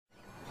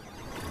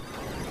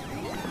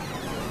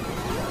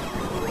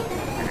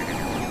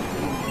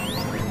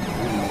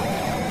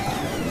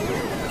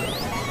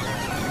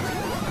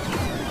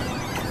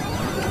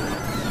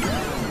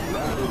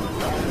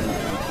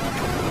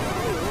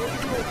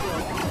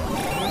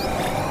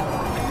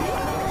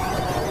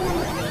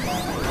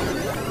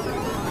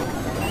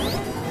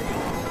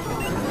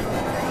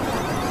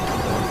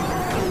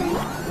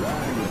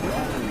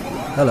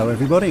Hello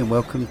everybody and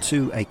welcome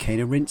to a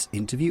Cane and Rinse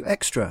interview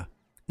extra.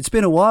 It's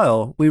been a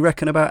while, we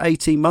reckon about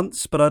 18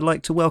 months, but I'd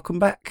like to welcome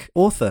back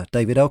author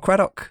David L.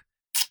 Craddock.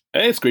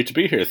 Hey, it's great to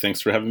be here.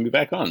 Thanks for having me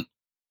back on.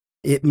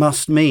 It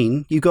must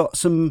mean you got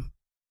some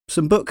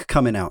book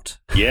coming out.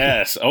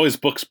 Yes, always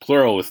books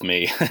plural with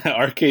me.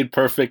 Arcade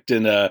Perfect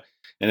in a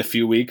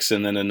few weeks,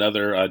 and then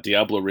another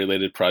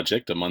Diablo-related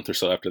project a month or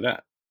so after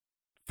that.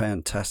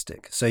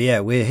 Fantastic. So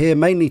yeah, we're here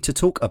mainly to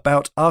talk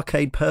about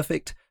Arcade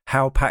Perfect,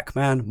 how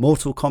Pac-Man,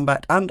 Mortal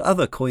Kombat, and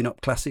other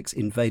coin-op classics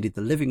invaded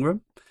the living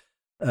room.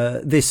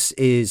 This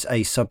is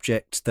a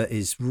subject that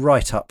is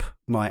right up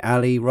my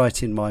alley,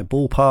 right in my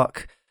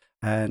ballpark,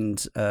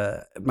 and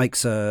I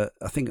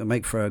think it'll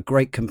make for a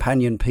great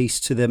companion piece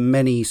to the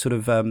many sort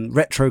of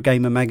retro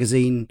gamer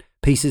magazine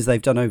pieces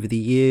they've done over the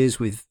years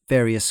with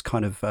various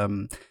kind of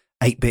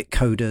 8-bit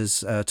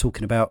coders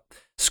talking about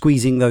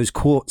squeezing those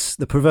quartz,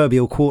 the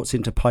proverbial quartz,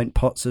 into pint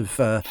pots of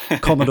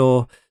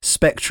Commodore,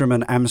 Spectrum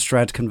and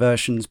Amstrad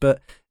conversions.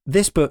 But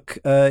this book,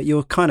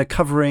 you're kind of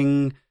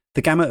covering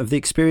the gamut of the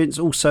experience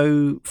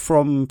also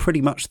from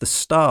pretty much the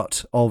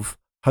start of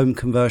home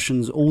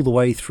conversions all the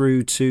way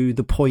through to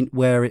the point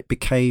where it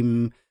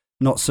became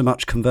not so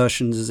much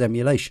conversions as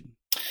emulation.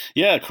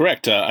 Yeah,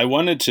 correct. I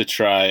wanted to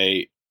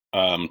try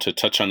to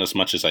touch on as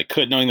much as I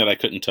could, knowing that I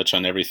couldn't touch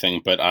on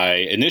everything. But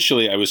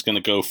initially I was going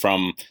to go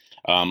from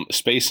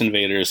Space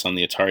Invaders on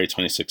the Atari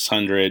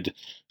 2600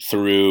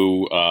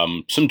 through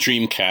some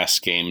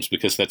Dreamcast games,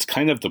 because that's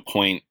kind of the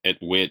point at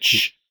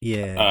which,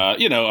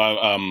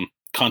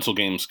 console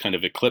games kind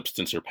of eclipsed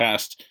and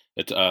surpassed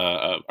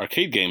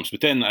arcade games.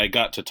 But then I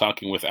got to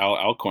talking with Al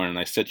Alcorn, and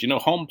I said,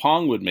 Home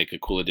Pong would make a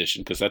cool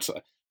addition, because that's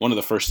one of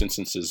the first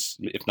instances,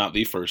 if not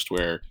the first,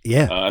 where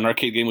an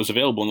arcade game was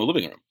available in the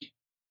living room.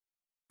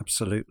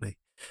 Absolutely.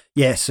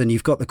 Yes, and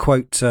you've got the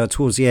quote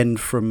towards the end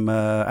from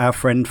our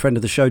friend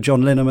of the show,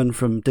 John Linneman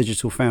from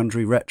Digital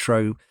Foundry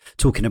Retro,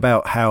 talking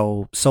about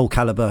how Soul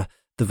Calibur,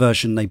 the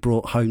version they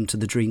brought home to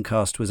the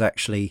Dreamcast, was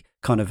actually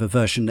kind of a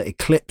version that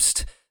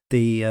eclipsed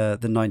the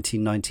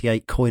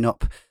 1998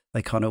 coin-op.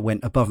 They kind of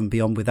went above and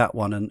beyond with that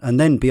one. And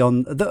then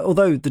beyond,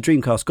 although the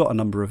Dreamcast got a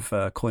number of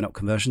coin-op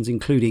conversions,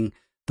 including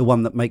the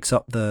one that makes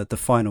up the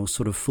final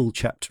sort of full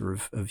chapter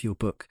of your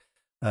book,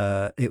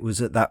 it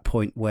was at that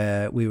point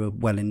where we were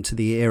well into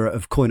the era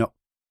of coin-op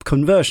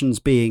conversions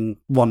being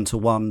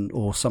 1-to-1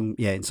 or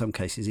in some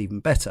cases even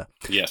better.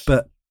 Yes.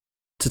 But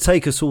to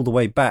take us all the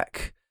way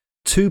back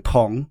to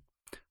Pong,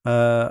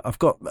 I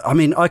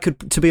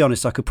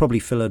could probably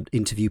fill an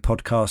interview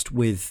podcast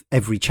with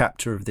every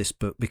chapter of this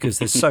book, because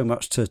there's so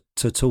much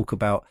to talk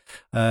about.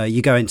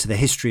 You go into the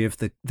history of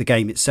the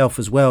game itself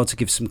as well to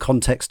give some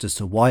context as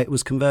to why it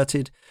was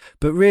converted.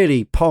 But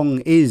really,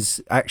 Pong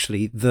is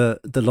actually the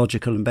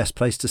logical and best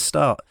place to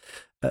start.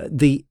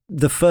 The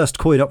first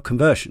coin-op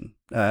conversion,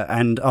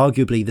 and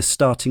arguably the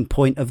starting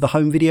point of the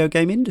home video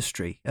game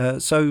industry.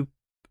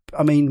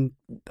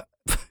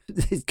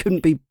 It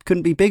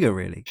couldn't be bigger,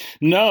 really.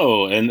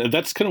 No, and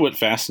that's kind of what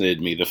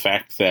fascinated me. The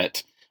fact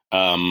that,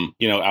 Al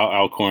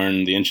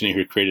Alcorn, the engineer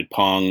who created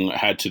Pong,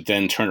 had to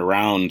then turn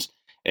around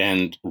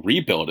and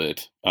rebuild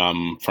it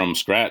from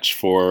scratch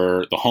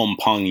for the home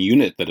Pong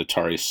unit that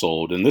Atari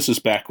sold. And this is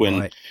back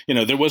when,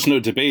 there was no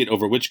debate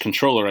over which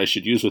controller I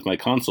should use with my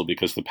console,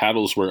 because the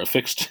paddles were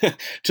affixed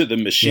to the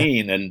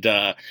machine.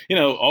 Yeah. And,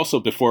 also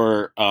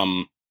before...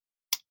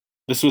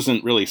 this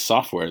wasn't really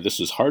software. This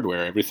was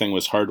hardware. Everything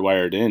was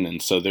hardwired in. And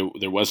so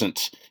there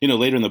wasn't,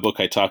 later in the book,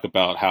 I talk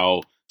about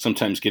how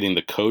sometimes getting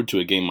the code to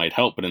a game might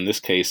help. But in this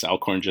case,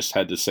 Alcorn just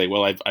had to say,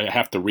 well, I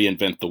have to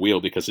reinvent the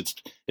wheel, because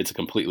it's a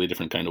completely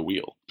different kind of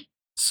wheel.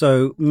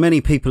 So many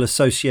people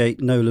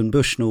associate Nolan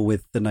Bushnell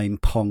with the name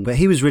Pong, but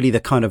he was really the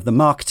kind of the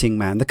marketing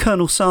man, the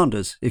Colonel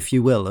Sanders, if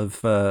you will,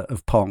 of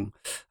Pong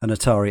and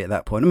Atari at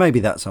that point. And maybe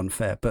that's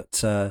unfair,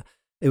 but...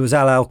 it was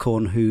Al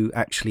Alcorn who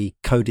actually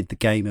coded the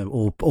game,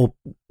 or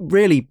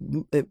really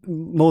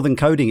more than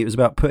coding, it was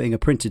about putting a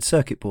printed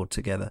circuit board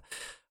together,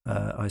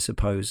 I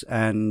suppose.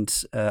 And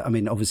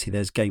obviously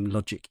there's game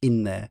logic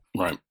in there.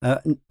 Right.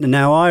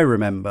 Now I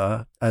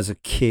remember as a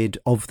kid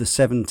of the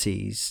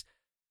 70s,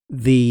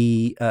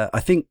 I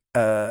think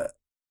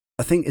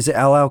is it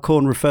Al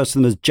Alcorn refers to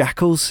them as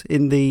jackals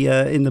in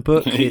the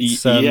book?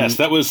 It's, yes,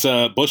 that was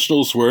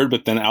Bushnell's word,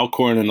 but then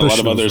Alcorn and a lot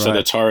of others at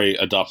Atari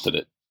adopted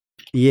it.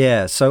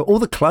 Yeah, so all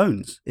the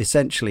clones,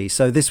 essentially.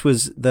 So this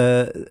was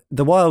the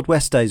Wild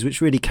West days, which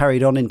really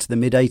carried on into the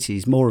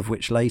mid-'80s, more of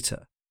which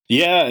later.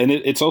 Yeah, and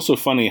it's also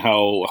funny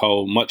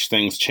how much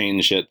things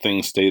change yet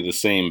things stay the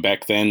same.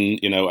 Back then,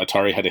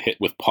 Atari had a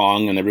hit with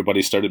Pong, and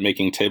everybody started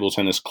making table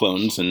tennis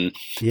clones. And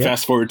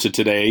fast forward to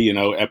today,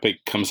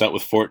 Epic comes out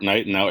with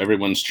Fortnite, and now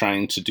everyone's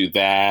trying to do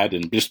that,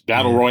 and just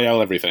Battle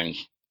Royale everything.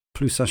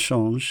 Plus ça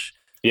change.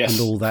 Yes.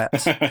 And all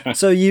that.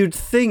 So you'd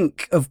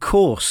think, of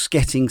course,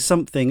 getting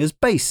something as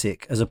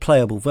basic as a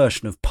playable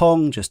version of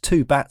Pong, just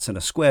 2 bats and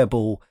a square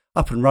ball,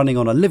 up and running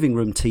on a living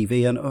room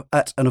TV and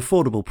at an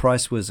affordable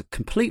price was a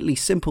completely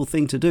simple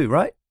thing to do,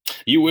 right?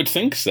 You would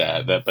think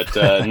so, but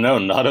no,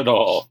 not at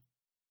all.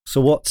 So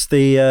what's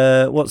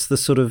the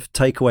sort of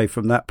takeaway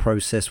from that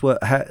process?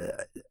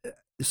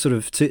 sort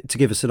of to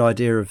give us an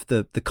idea of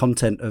the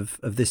content of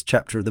this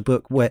chapter of the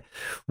book,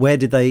 where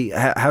did they,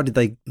 how did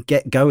they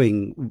get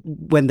going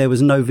when there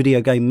was no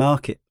video game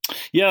market?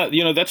 Yeah,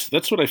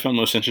 that's what I found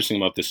most interesting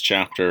about this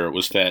chapter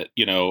was that,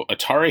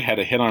 Atari had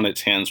a hit on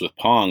its hands with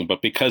Pong,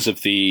 but because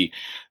of the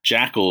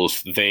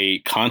Jackals,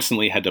 they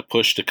constantly had to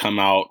push to come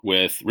out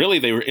with, really,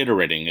 they were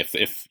iterating.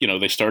 If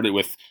they started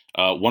with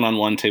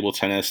one-on-one table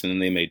tennis, and then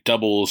they made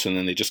doubles, and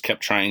then they just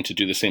kept trying to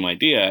do the same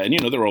idea. And,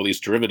 there were all these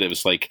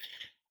derivatives like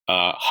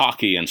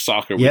hockey and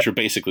soccer, which are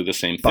basically the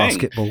same thing.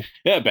 Basketball.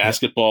 Yeah,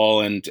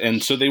 basketball. Yep.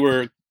 And so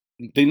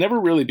they never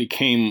really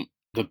became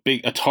the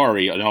big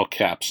Atari in all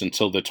caps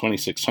until the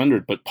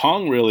 2600, but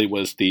Pong really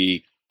was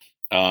the,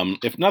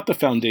 if not the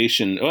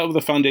foundation, well, the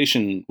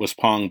foundation was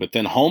Pong, but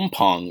then home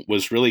Pong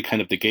was really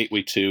kind of the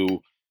gateway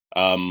to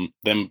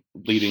them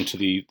leading to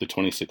the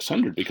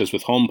 2600, because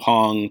with home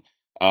Pong,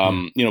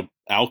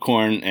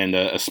 Alcorn and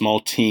a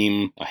small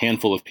team, a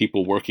handful of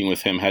people working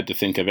with him, had to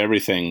think of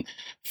everything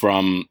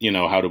from,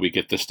 how do we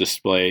get this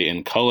display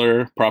in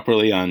color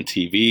properly on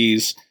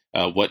TVs?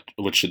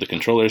 What should the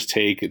controllers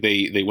take?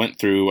 They went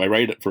through. I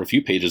write for a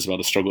few pages about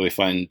a struggle they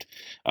find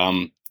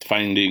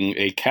finding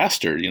a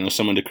caster,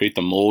 someone to create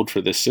the mold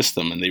for this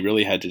system, and they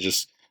really had to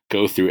just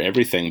go through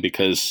everything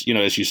because,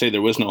 as you say,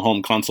 there was no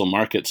home console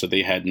market, so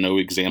they had no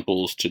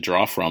examples to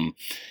draw from,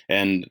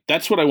 and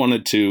that's what I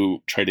wanted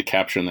to try to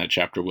capture in that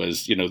chapter.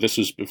 Was this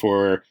was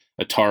before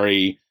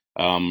Atari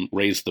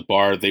raised the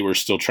bar; they were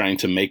still trying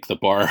to make the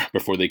bar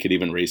before they could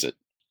even raise it.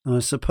 I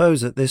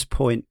suppose at this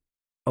point,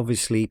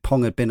 obviously,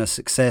 Pong had been a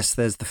success.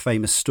 There's the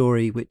famous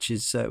story, which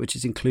is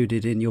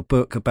included in your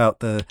book, about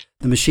the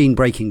machine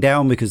breaking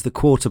down because the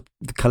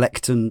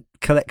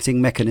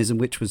collecting mechanism,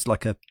 which was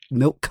like a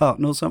milk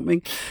carton or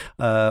something,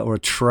 or a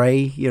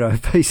tray,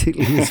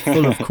 basically was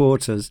full of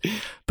quarters.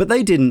 But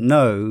they didn't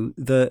know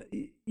that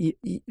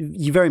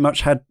you very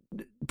much had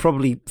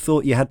probably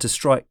thought you had to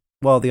strike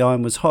while the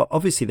iron was hot.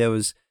 Obviously, there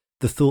was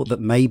the thought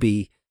that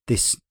maybe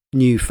this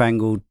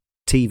newfangled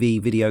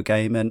TV video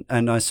game,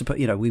 and I suppose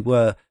we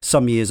were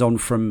some years on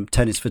from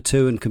Tennis for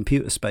Two and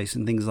Computer Space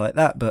and things like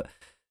that, but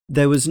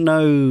there was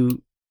no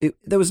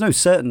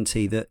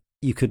certainty that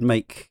you could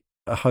make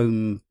a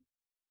home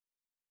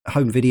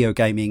video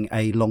gaming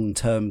a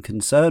long-term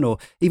concern, or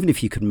even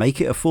if you could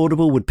make it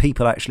affordable, would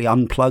people actually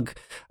unplug?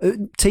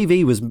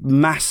 TV was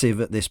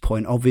massive at this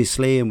point,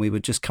 obviously, and we were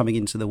just coming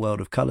into the world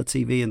of color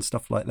TV and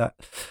stuff like that,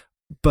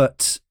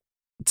 but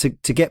to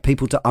get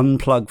people to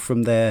unplug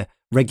from their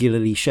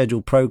regularly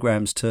scheduled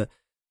programs to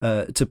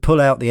pull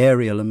out the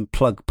aerial and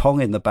plug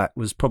Pong in the back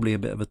was probably a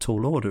bit of a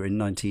tall order in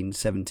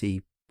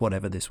 1970,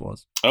 whatever this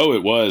was. Oh,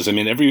 it was. I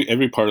mean,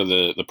 every part of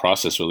the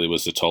process really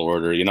was a tall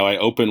order. I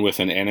open with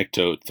an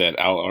anecdote that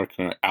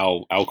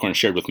Alcorn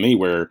shared with me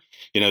where,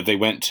 they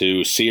went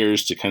to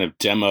Sears to kind of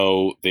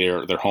demo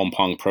their home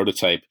Pong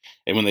prototype.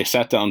 And when they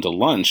sat down to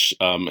lunch,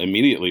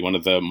 immediately one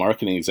of the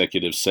marketing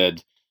executives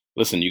said,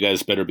 listen, you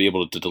guys better be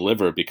able to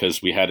deliver,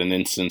 because we had an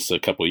instance a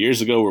couple of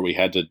years ago where we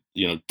had to,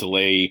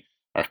 delay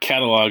our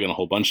catalog and a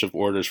whole bunch of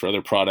orders for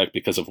other product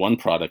because of one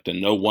product,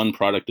 and no one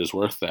product is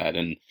worth that.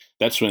 And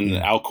that's when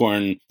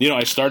Alcorn,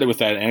 I started with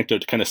that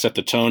anecdote to kind of set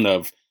the tone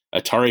of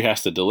Atari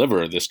has to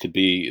deliver. This could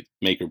be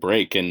make or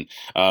break. And,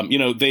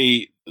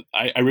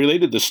 I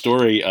related the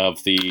story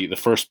of the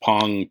first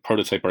Pong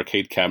prototype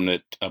arcade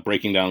cabinet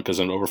breaking down because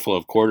of an overflow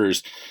of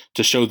quarters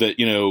to show that,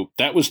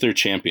 that was their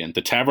champion.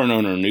 The tavern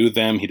owner knew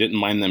them. He didn't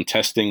mind them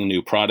testing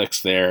new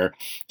products there.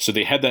 So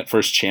they had that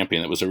first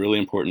champion. That was a really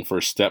important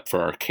first step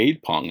for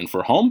arcade Pong. And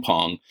for home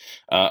Pong,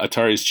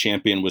 Atari's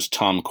champion was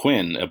Tom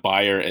Quinn, a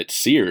buyer at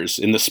Sears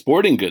in the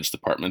sporting goods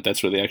department.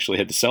 That's where they actually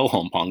had to sell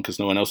home Pong because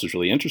no one else was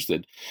really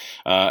interested.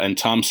 And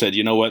Tom said,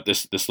 you know what,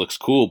 this looks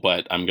cool,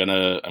 but I'm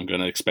gonna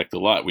expect a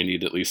lot. We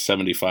need at least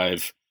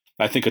 75.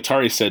 I think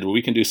Atari said, well,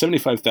 we can do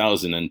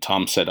 75,000. And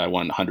Tom said, I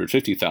want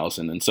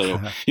 150,000. And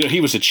so,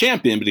 he was a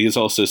champion, but he's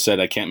also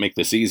said, I can't make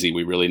this easy.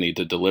 We really need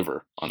to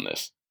deliver on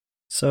this.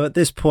 So at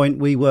this point,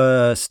 we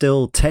were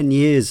still 10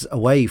 years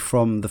away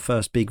from the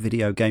first big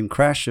video game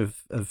crash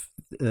of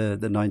the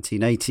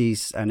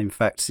 1980s. And in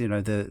fact,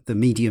 the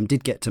medium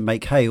did get to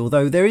make hay,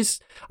 although there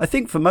is, I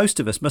think for most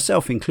of us,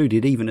 myself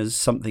included, even as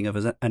something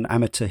of an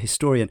amateur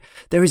historian,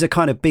 there is a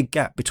kind of big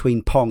gap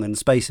between Pong and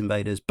Space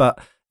Invaders. But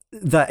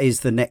that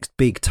is the next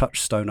big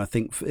touchstone, I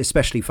think,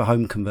 especially for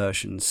home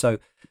conversions. So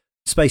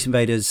Space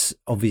Invaders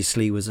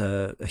obviously was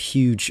a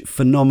huge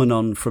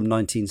phenomenon from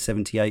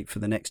 1978 for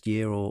the next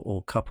year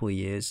or couple of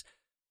years.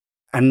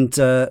 And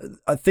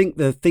I think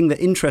the thing that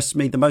interests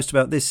me the most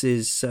about this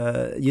is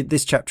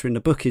this chapter in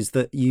the book is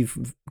that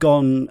you've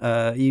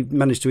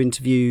managed to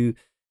interview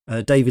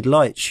David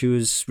Leitch, who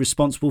was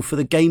responsible for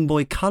the Game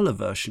Boy Color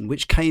version,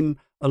 which came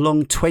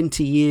along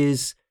 20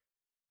 years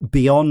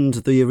beyond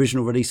the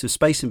original release of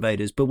Space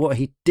Invaders. But what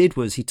he did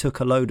was he took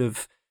a load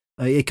of,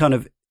 he kind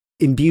of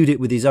imbued it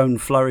with his own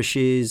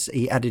flourishes.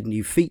 He added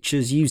new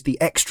features, used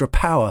the extra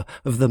power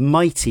of the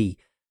mighty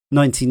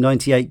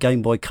 1998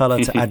 Game Boy Color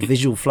to add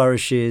visual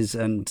flourishes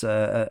and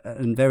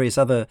various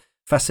other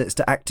facets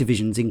to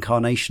Activision's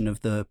incarnation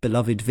of the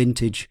beloved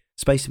vintage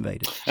Space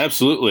Invaders.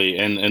 Absolutely,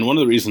 and one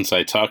of the reasons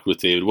I talked with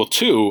David, well,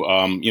 two,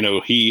 I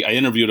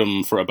interviewed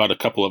him for about a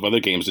couple of other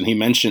games, and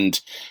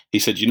he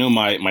said,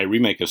 my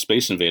remake of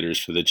Space Invaders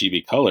for the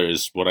GB Color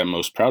is what I'm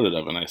most proudest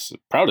of, and I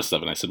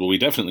said, well, we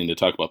definitely need to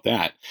talk about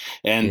that,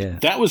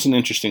 and that was an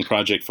interesting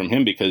project from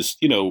him because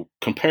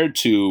compared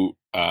to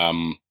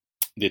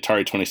the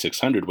Atari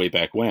 2600 way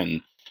back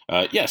when.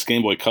 Yes,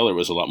 Game Boy Color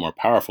was a lot more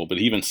powerful, but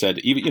he even said,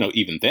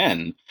 even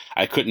then,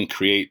 I couldn't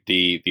create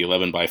the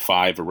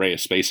 11x5 array of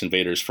Space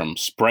Invaders from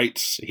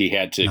sprites. He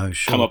had to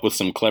come up with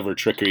some clever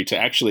trickery to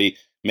actually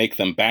make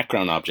them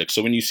background objects.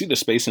 So when you see the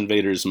Space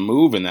Invaders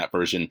move in that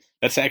version,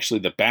 that's actually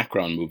the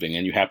background moving,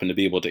 and you happen to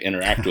be able to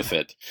interact with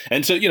it.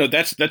 And so,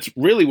 that's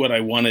really what I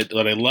wanted,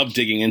 what I love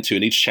digging into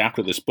in each chapter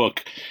of this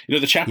book.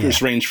 The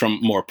chapters range from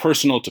more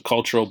personal to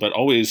cultural, but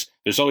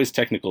there's always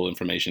technical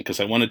information because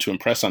I wanted to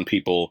impress on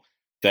people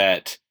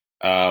that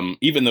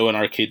even though an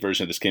arcade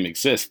version of this game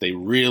exists, they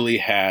really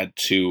had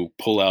to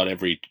pull out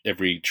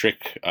every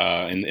trick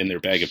in their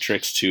bag of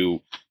tricks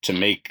to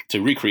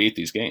recreate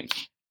these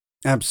games.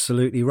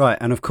 Absolutely right.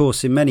 And of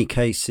course, in many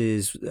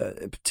cases,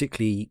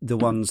 particularly the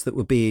ones that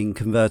were being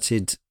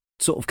converted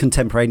sort of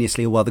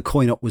contemporaneously, or while the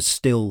coin-op was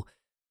still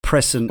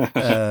present,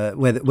 where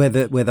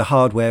the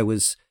hardware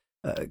was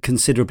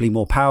considerably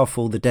more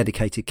powerful, the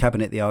dedicated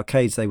cabinet, the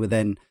arcades, they were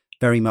then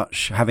very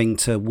much having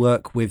to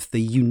work with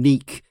the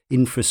unique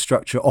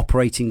infrastructure,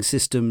 operating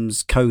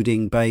systems,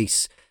 coding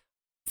base,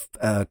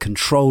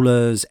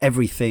 controllers,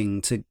 everything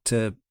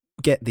to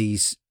get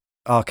these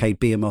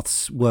arcade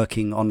behemoths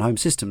working on home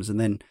systems.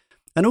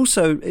 And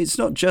also, it's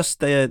not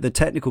just the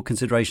technical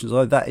considerations,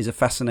 although that is a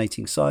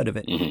fascinating side of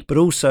it, but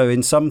also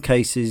in some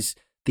cases,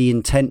 the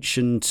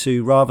intention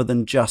to, rather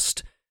than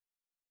just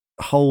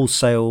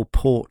wholesale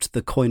port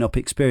the coin-op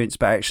experience,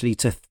 but actually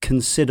to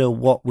consider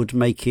what would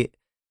make it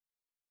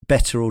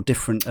better or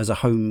different as a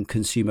home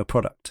consumer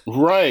product.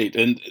 Right.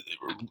 And,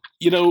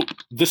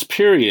 this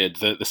period,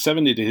 the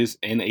 70s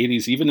and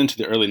 80s, even into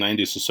the early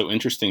 90s is so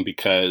interesting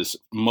because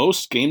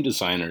most game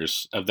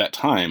designers of that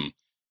time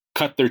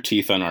cut their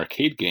teeth on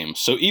arcade games.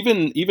 So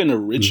even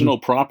original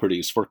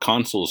properties for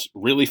consoles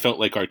really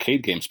felt like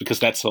arcade games because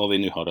that's all they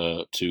knew how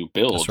to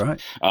build.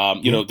 That's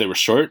right. They were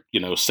short.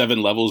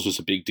 7 levels was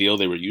a big deal.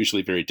 They were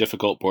usually very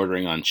difficult,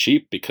 bordering on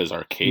cheap because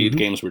arcade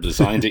games were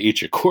designed to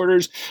eat your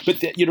quarters.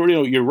 But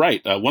you're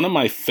right. One of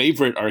my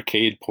favorite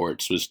arcade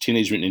ports was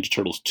Teenage Mutant Ninja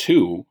Turtles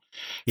 2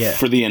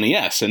 for the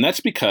NES, and that's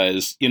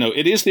because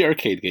it is the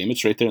arcade game.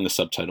 It's right there in the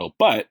subtitle,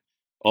 but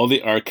all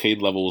the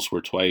arcade levels were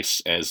twice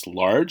as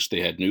large.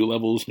 They had new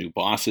levels, new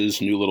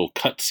bosses, new little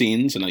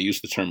cutscenes, and I use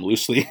the term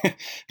loosely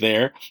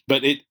there.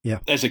 But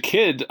as a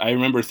kid, I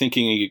remember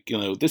thinking,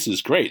 this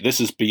is great. This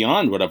is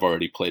beyond what I've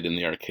already played in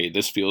the arcade.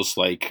 This feels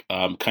like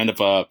kind of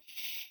a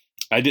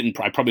I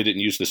probably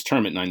didn't use this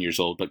term at 9 years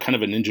old, but kind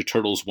of a Ninja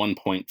Turtles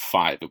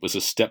 1.5. It was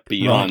a step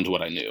beyond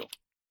what I knew.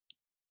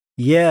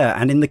 Yeah,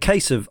 and in the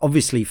case of,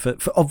 obviously, for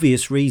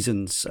obvious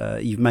reasons,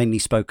 you've mainly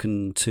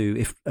spoken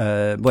to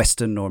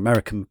Western or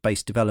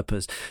American-based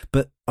developers,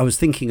 but I was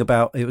thinking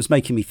about, it was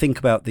making me think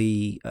about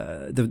the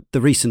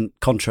recent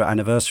Contra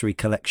Anniversary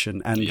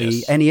Collection and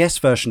the NES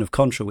version of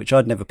Contra, which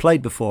I'd never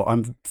played before.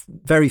 I'm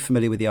very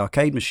familiar with the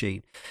arcade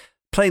machine.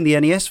 Playing the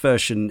NES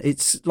version,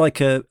 it's like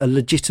a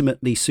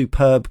legitimately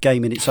superb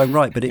game in its own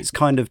right, but it's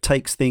kind of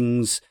takes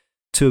things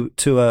to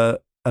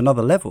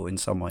another level in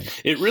some ways.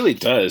 It really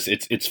does.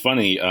 It's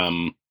funny.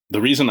 The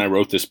reason I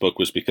wrote this book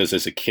was because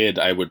as a kid,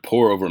 I would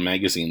pore over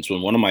magazines.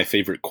 When one of my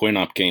favorite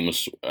coin-op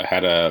games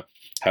had a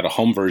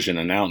home version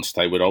announced,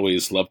 I would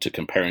always love to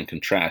compare and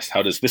contrast.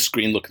 How does this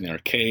screen look in the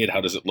arcade?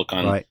 How does it look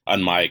on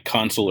my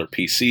console or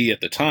PC at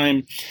the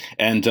time?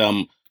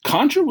 And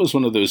Contra was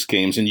one of those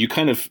games, and you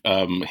kind of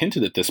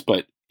hinted at this,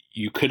 but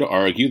you could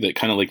argue that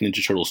kind of like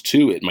Ninja Turtles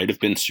 2, it might have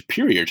been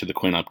superior to the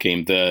coin-op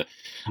game.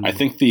 I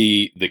think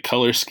the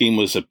color scheme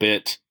was a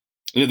bit...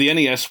 The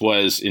NES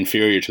was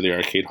inferior to the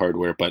arcade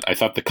hardware, but I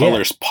thought the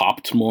colors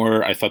popped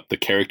more. I thought the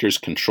characters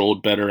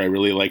controlled better. I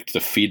really liked the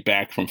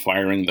feedback from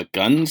firing the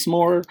guns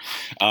more.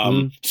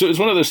 So it was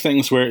one of those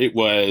things where it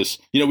was...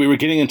 we were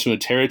getting into a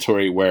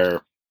territory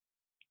where...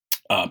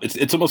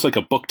 It's almost like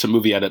a book to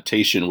movie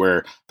adaptation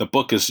where the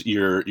book is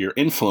your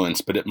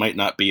influence, but it might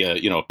not be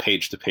a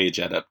page to page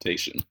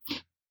adaptation.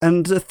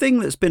 And the thing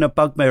that's been a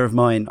bugbear of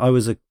mine, I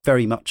was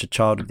very much a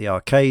child of the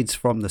arcades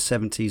from the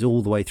 70s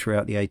all the way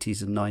throughout the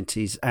 80s and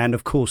 90s. And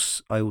of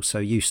course, I also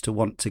used to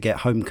want to get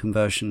home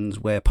conversions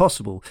where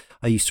possible.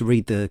 I used to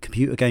read the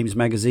computer games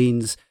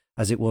magazines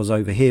as it was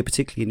over here,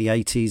 particularly in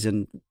the 80s,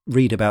 and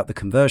read about the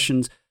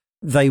conversions.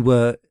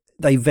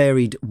 They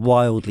varied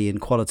wildly in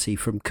quality,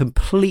 from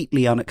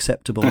completely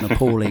unacceptable and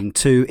appalling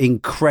to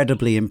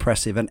incredibly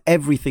impressive and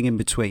everything in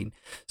between.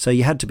 So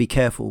you had to be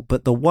careful.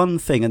 But the one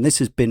thing, and this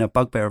has been a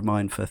bugbear of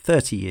mine for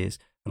 30 years,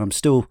 and I'm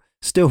still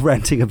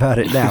ranting about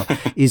it now,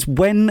 is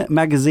when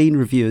magazine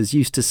reviewers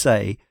used to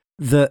say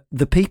that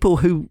the people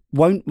who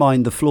won't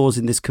mind the flaws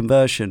in this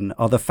conversion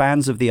are the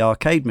fans of the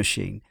arcade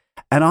machine.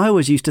 And I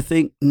always used to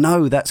think,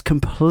 no, that's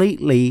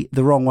completely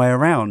the wrong way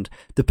around.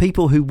 The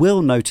people who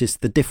will notice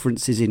the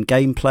differences in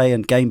gameplay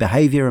and game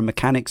behavior and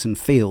mechanics and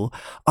feel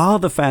are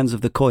the fans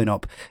of the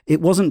coin-op. It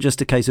wasn't just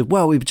a case of,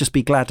 well, we'd just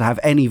be glad to have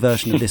any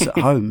version of this at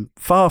home.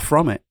 Far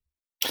from it.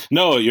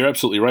 No, you're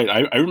absolutely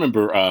right. I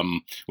remember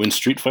when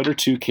Street Fighter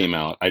 2 came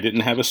out, I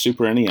didn't have a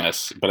Super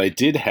NES, but I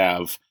did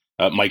have,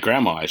 my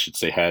grandma, I should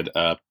say, had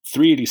a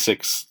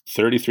 386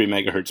 33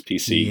 megahertz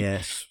PC.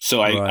 Yes.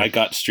 So I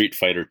got Street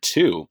Fighter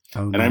 2,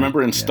 and I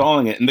remember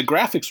installing it, and the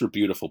graphics were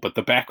beautiful, but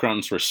the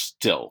backgrounds were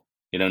still,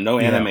 no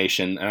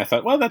animation, and I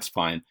thought, well, that's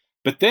fine.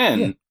 But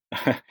then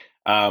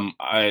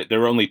there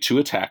were only 2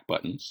 attack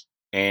buttons.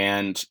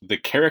 And the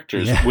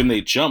characters, when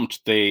they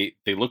jumped, they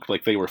looked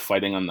like they were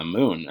fighting on the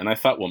moon. And I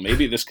thought, well,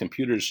 maybe this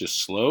computer is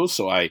just slow.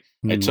 So I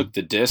took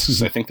the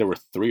discs, I think there were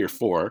 3 or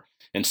 4,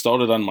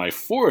 installed it on my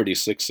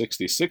 486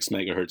 66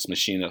 megahertz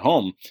machine at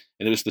home,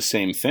 and it was the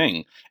same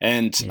thing.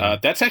 And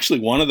that's actually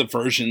one of the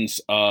versions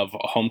of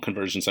home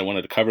conversions I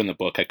wanted to cover in the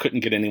book. I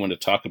couldn't get anyone to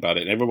talk about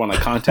it. And everyone I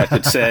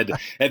contacted said,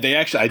 and they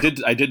actually,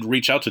 I did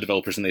reach out to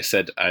developers, and they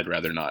said, I'd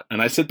rather not.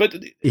 And I said, but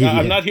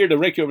I'm not here to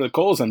rake you over the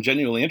coals. I'm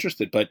genuinely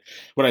interested. But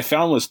what I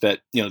found was that,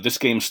 this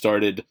game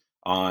started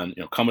on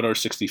Commodore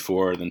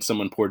 64, then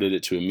someone ported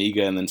it to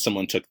Amiga, and then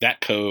someone took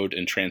that code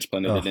and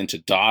transplanted it into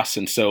DOS.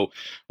 And so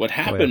what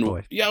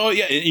happened,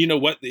 you know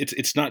what,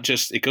 it's not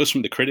just, it goes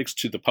from the critics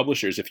to the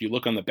publishers. If you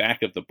look on the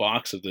back of the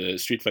box of the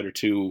Street Fighter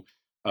 2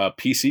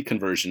 PC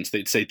conversions,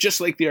 they'd say,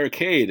 just like the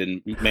arcade,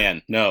 and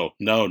man, no,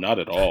 not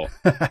at all.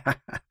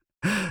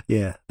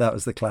 Yeah, that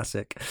was the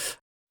classic.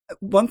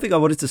 One thing I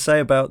wanted to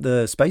say about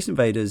the Space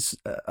Invaders,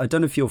 I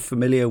don't know if you're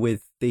familiar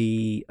with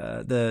the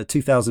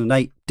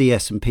 2008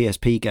 DS and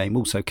PSP game,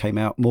 also came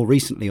out more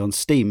recently on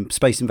Steam,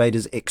 Space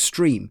Invaders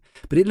Extreme.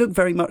 But it looked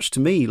very much to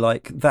me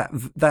like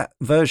that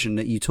version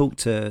that you talked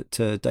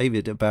to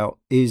David about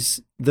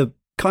is the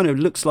kind of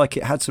looks like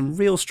it had some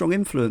real strong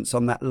influence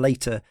on that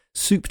later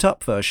souped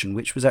up version,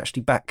 which was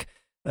actually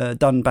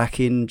done back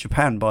in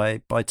Japan by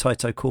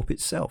Taito Corp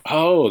itself.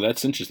 Oh,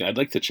 that's interesting. I'd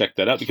like to check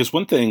that out, because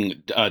one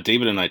thing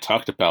David and I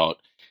talked about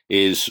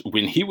is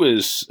when he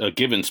was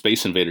given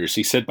Space Invaders,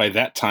 he said by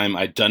that time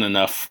I'd done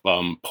enough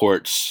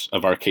ports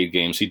of arcade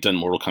games. He'd done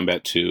Mortal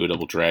Kombat 2,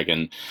 Double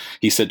Dragon.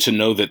 He said to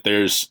know that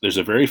there's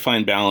a very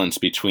fine balance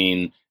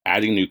between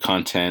adding new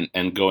content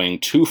and going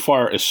too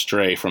far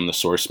astray from the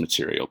source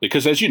material.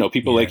 Because as you know,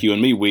 people like you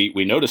and me,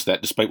 we noticed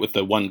that despite what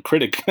the one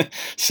critic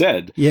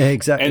said. Yeah,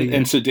 exactly.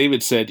 And so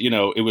David said,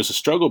 it was a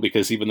struggle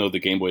because even though the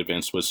Game Boy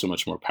Advance was so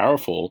much more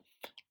powerful,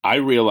 I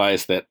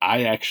realized that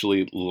I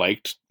actually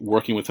liked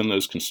working within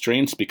those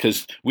constraints,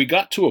 because we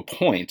got to a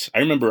point. I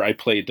remember I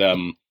played,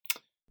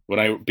 when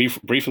I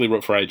briefly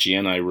wrote for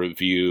IGN, I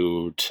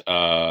reviewed,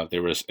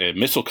 there was a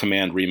Missile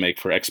Command remake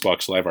for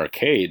Xbox Live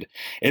Arcade,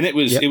 and it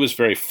was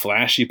very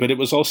flashy, but it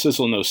was all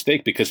sizzle no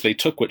steak, because they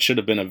took what should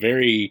have been a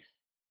very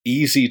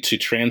easy to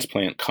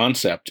transplant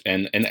concept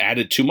and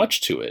added too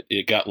much to it.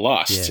 It got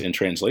lost in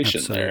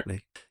translation there.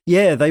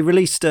 Yeah, they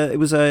released it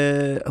was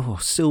a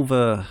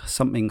Silver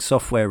something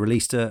software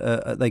released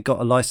they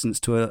got a license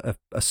to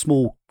a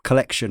small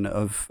collection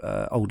of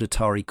old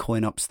Atari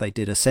coin-ops. They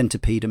did a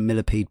Centipede and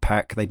Millipede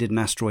pack. They did an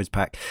Asteroids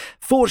pack.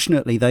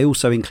 Fortunately, they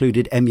also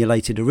included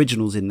emulated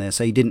originals in there,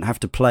 so you didn't have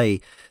to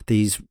play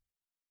these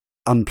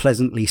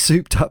unpleasantly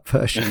souped up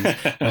versions.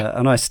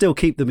 And I still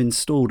keep them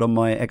installed on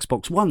my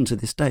Xbox One to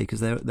this day, because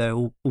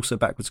they're also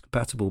backwards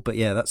compatible. But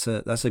yeah, that's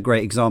a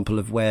great example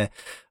of where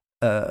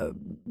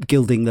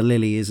gilding the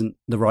lily isn't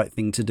the right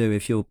thing to do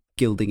if you're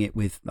gilding it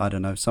with, I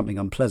don't know, something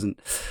unpleasant.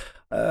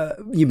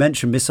 You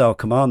mentioned Missile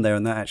Command there,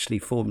 and that actually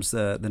forms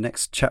the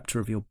next chapter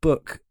of your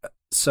book.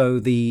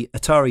 So the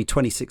Atari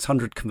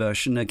 2600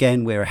 conversion,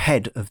 again, we're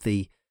ahead of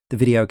the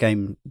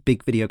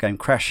big video game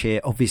crash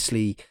here.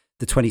 Obviously,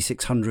 the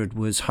 2600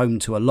 was home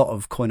to a lot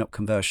of coin-op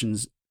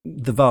conversions,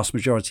 the vast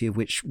majority of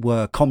which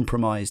were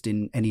compromised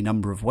in any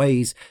number of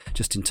ways,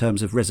 just in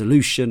terms of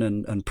resolution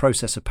and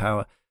processor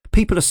power.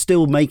 People are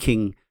still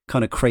making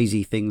kind of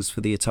crazy things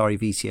for the Atari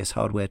VCS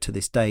hardware to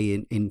this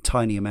day in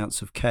tiny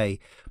amounts of K.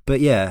 But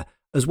yeah,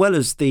 as well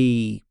as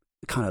the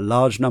kind of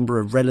large number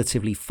of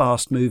relatively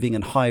fast-moving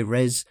and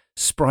high-res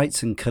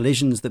sprites and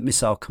collisions that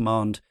Missile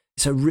Command,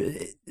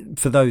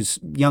 for those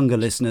younger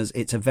listeners,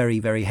 it's a very,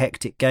 very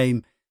hectic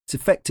game. It's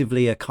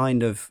effectively a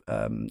kind of,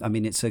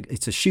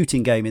 it's a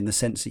shooting game in the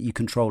sense that you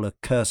control a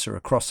cursor,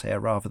 a crosshair,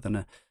 rather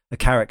than a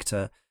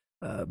character.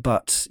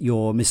 But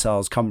your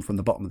missiles come from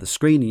the bottom of the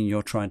screen and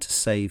you're trying to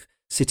save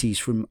cities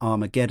from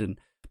Armageddon.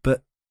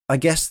 But I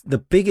guess the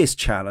biggest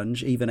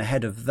challenge, even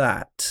ahead of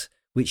that,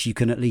 which you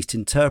can at least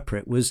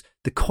interpret, was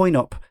the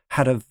coin-op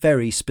had a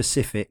very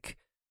specific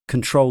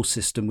control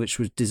system which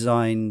was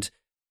designed,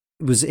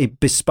 was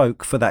it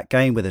bespoke for that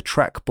game, with a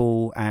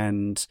trackball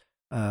and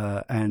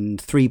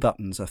 3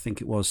 buttons, I think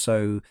it was.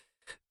 So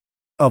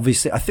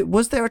obviously, I think,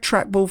 was there a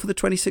trackball for the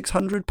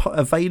 2600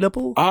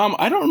 available?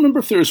 I don't remember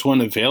if there was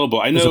one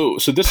available. I know.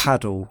 So this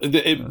paddle.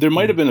 There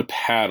might have been a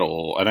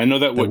paddle, and I know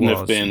that wouldn't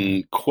have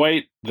been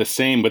quite the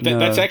same. But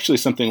that's actually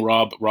something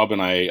Rob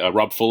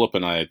Fulop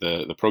and I,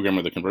 the programmer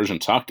of the conversion,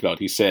 talked about.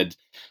 He said,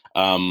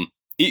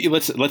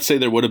 let's say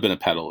there would have been a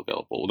paddle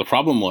available. The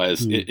problem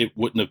was it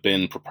wouldn't have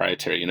been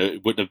proprietary.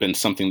 It wouldn't have been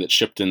something that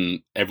shipped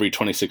in every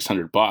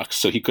 2600 box.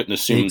 So he couldn't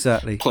assume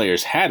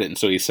players had it. And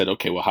so he said,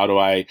 okay, well, how do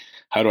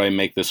I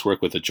make this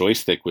work with a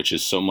joystick, which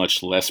is so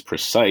much less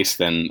precise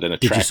than a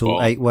digital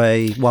trackball?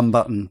 8-way, one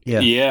button.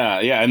 Yeah.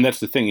 And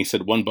that's the thing. He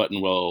said one button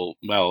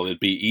it'd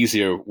be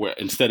easier where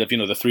instead of,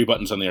 the 3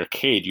 buttons on the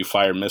arcade, you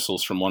fire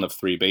missiles from one of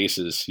 3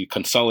 bases. You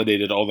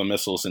consolidated all the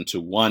missiles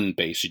into one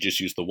base. You just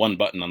use the one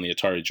button on the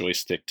Atari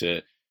joystick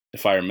to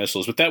fire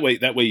missiles. But that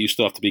way you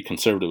still have to be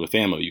conservative with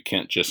ammo. You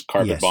can't just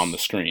carpet bomb the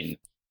screen.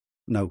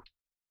 No.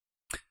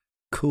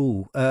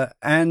 Cool.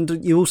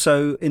 And you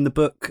also, in the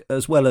book,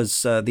 as well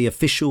as the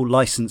official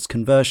license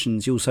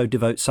conversions, you also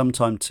devote some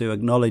time to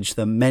acknowledge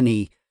the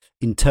many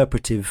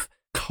interpretive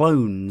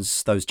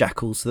clones, those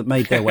jackals, that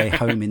made their way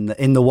home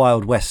in the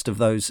Wild West of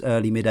those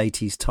early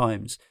mid-80s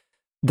times.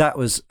 That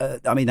was,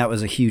 that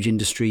was a huge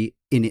industry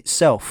in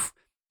itself.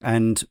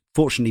 And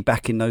fortunately,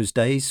 back in those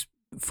days,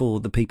 for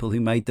the people who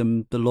made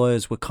them, the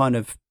lawyers were kind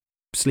of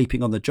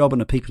sleeping on the job,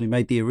 and the people who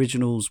made the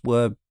originals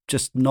were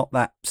just not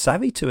that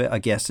savvy to it, I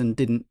guess, and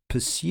didn't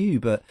pursue.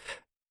 But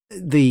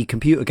the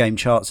computer game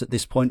charts at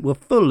this point were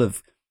full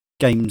of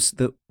games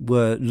that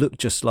looked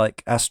just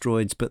like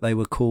asteroids, but they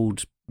were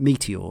called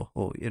Meteor,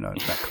 or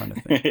that kind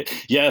of thing.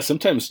 Yeah,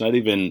 sometimes not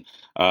even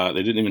they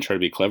didn't even try to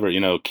be clever.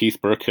 Keith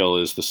Burkill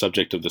is the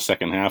subject of the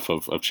second half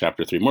of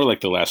chapter 3, more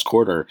like the last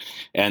quarter,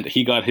 and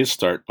he got his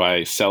start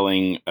by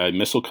selling a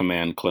Missile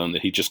Command clone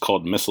that he just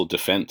called Missile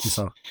Defense.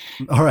 All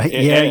right,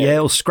 yeah,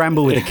 or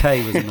Scramble with a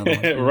K was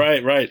another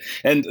one. Right,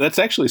 and that's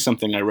actually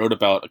something I wrote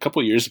about a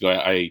couple of years ago.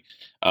 I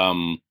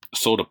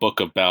sold a book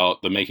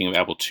about the making of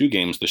Apple II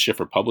games, the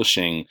Schiffer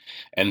Publishing,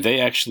 and they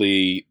found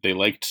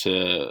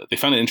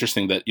it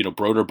interesting that,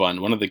 Broderbund,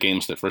 one of the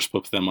games that first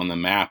put them on the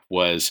map,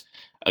 was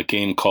a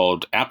game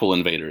called Apple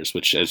Invaders,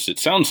 which, as it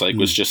sounds like,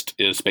 was just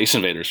Space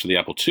Invaders for the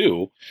Apple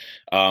II.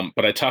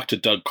 But I talked to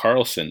Doug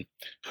Carlson,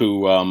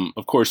 who,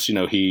 of course,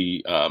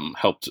 he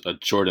helped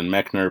Jordan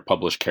Mechner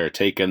publish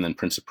Karateka and then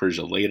Prince of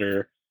Persia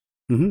later.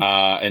 Mm-hmm.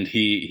 And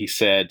he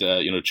said,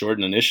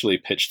 Jordan initially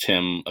pitched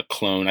him a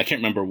clone. I can't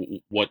remember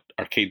what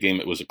arcade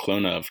game it was a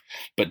clone of,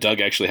 but Doug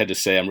actually had to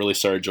say, "I'm really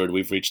sorry, Jordan,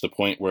 we've reached the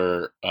point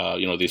where,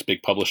 these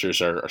big publishers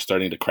are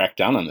starting to crack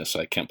down on this.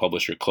 I can't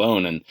publish your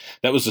clone." And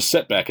that was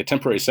a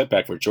temporary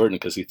setback for Jordan,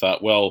 because he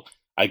thought, well,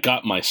 I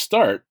got my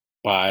start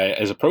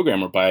as a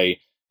programmer by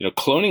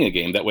cloning a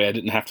game. That way I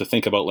didn't have to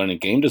think about learning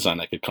game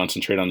design. I could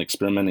concentrate on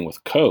experimenting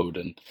with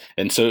code.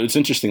 And so it's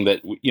interesting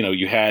that,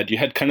 you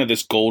had kind of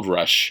this gold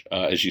rush,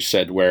 as you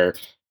said, where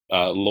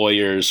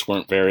lawyers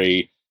weren't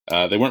they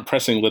weren't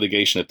pressing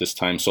litigation at this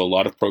time. So a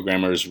lot of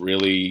programmers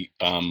really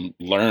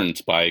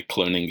learned by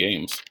cloning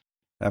games.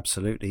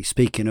 Absolutely.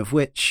 Speaking of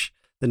which,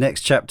 the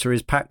next chapter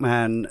is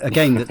Pac-Man, a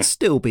game that's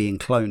still being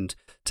cloned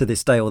to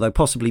this day, although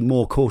possibly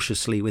more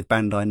cautiously with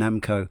Bandai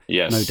Namco.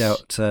 Yes. No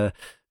doubt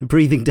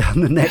breathing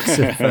down the necks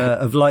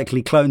of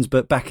likely clones.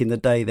 But back in the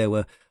day, there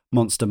were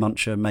Monster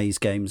Muncher maze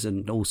games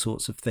and all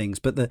sorts of things.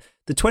 But the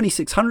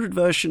 2600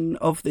 version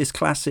of this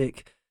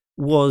classic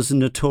was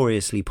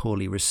notoriously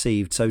poorly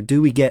received. So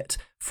do we get,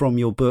 from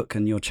your book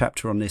and your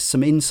chapter on this,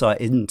 some insight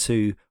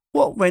into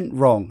what went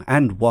wrong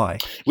and why?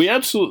 We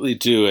absolutely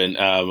do. And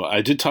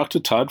I did talk to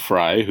Todd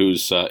Fry,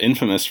 who's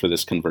infamous for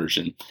this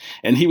conversion.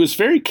 And he was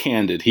very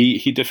candid.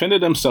 He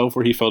defended himself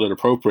where he felt it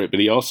appropriate, but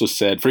he also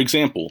said, for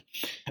example,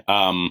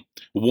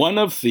 one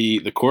of the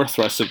core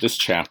thrusts of this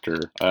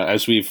chapter,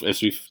 as we've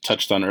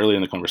touched on earlier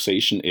in the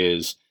conversation,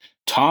 is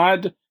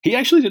Todd. He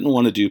actually didn't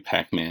want to do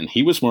Pac-Man.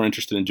 He was more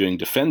interested in doing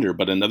Defender,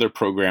 but another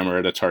programmer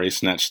at Atari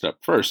snatched it up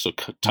first. So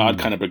Todd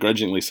kind of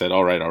begrudgingly said,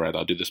 all right,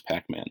 I'll do this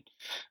Pac-Man.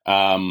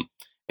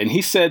 And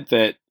he said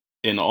that,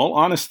 in all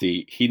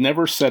honesty, he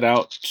never set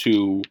out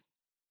to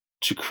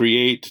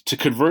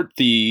convert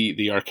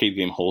the arcade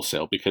game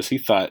wholesale, because he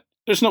thought,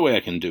 there's no way I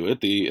can do it.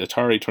 The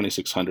Atari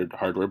 2600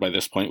 hardware by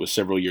this point was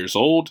several years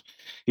old.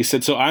 He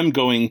said, so I'm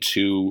going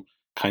to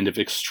kind of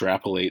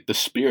extrapolate the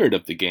spirit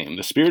of the game.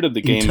 The spirit of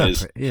the game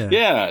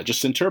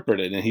just interpret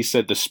it. And he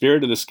said the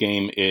spirit of this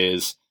game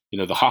is,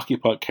 the hockey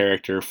puck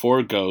character,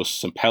 4 ghosts,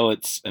 some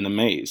pellets, and a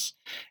maze.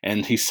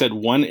 And he said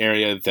one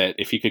area that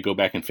if he could go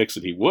back and fix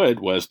it, he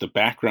would, was the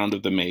background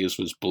of the maze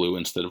was blue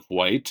instead of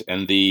white,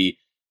 and the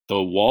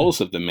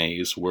walls of the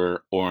maze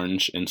were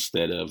orange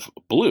instead of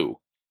blue.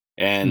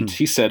 And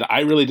he said,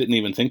 I really didn't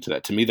even think to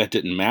that. To me, that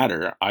didn't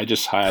matter. I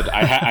just had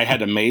I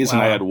had a maze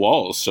and I had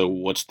walls. So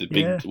what's the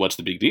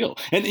big deal?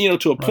 And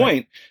to a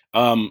point,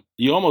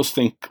 you almost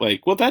think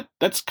like, well,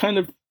 that's kind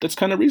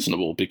of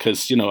reasonable,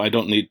 because do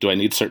I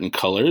need certain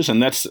colors?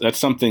 And that's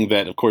something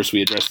that, of course,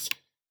 we addressed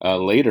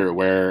later,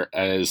 where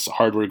as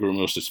hardware grew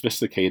more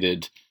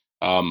sophisticated,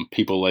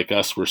 people like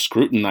us were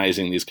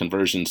scrutinizing these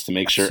conversions to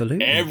make sure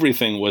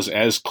everything was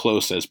as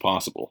close as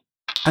possible.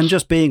 And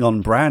just being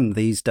on brand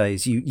these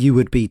days, you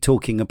would be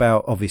talking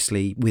about,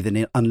 obviously, with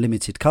an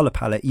unlimited color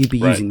palette, you'd be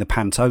using the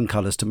Pantone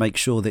colors to make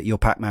sure that your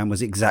Pac-Man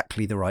was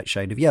exactly the right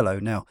shade of yellow.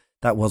 Now,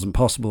 that wasn't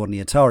possible on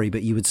the Atari,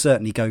 but you would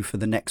certainly go for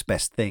the next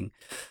best thing.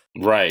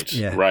 Right,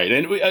 yeah. Right.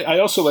 And I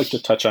also like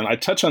to touch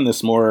on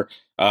this more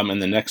in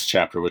the next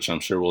chapter, which I'm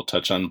sure we'll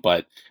touch on.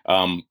 But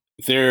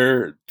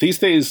these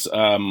days,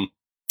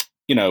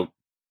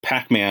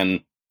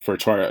 Pac-Man for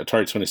Atari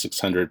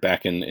 2600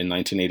 back in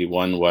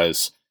 1981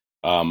 was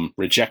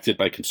rejected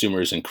by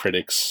consumers and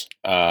critics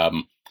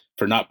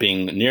for not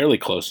being nearly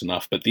close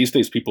enough. But these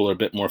days, people are a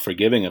bit more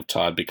forgiving of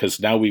Todd because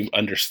now we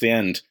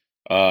understand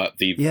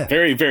the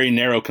very, very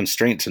narrow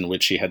constraints in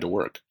which he had to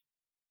work.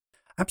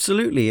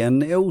 Absolutely.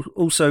 And it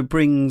also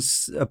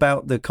brings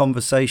about the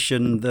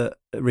conversation that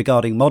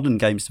regarding modern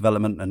games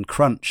development and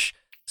crunch.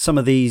 Some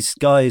of these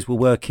guys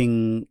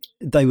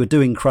they were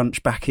doing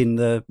crunch back in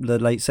the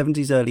late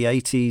 70s, early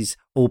 80s,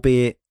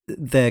 albeit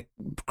their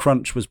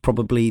crunch was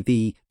probably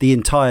the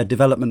entire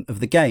development of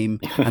the game,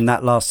 and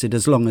that lasted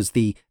as long as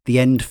the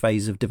end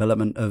phase of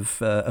development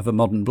of a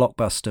modern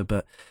blockbuster.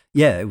 But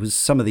yeah, it was,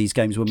 some of these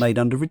games were made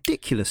under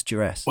ridiculous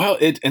duress. Well,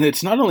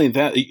 it's not only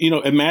that.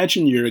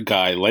 Imagine you're a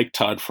guy like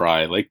Todd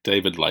Fry, like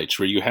David Leitch,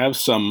 where you have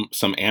some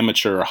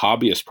amateur or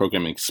hobbyist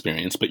programming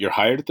experience, but you're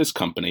hired at this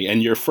company,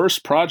 and your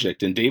first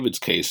project, in David's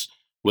case,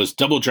 was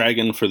Double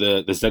Dragon for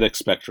the ZX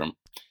Spectrum.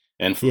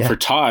 And for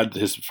Todd,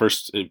 his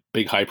first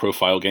big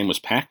high-profile game was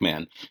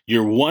Pac-Man.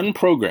 You're one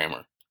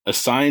programmer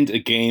assigned a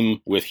game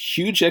with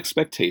huge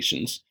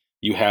expectations.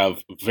 You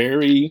have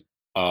very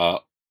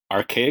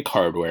archaic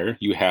hardware.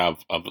 You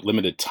have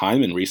limited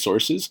time and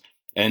resources.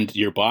 And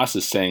your boss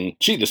is saying,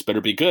 gee, this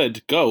better be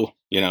good. Go,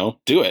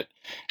 do it.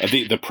 And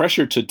the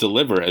pressure to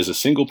deliver as a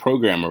single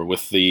programmer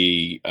with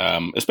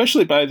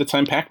especially by the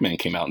time Pac-Man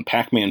came out and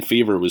Pac-Man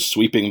fever was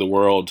sweeping the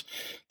world,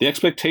 the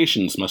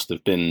expectations must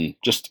have been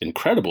just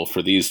incredible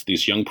for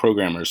these young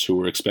programmers who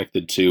were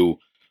expected to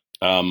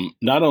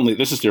not only,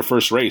 this is their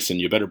first race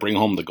and you better bring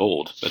home the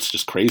gold. That's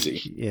just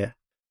crazy. Yeah.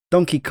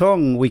 Donkey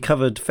Kong we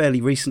covered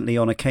fairly recently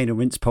on a Cane and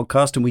Rinse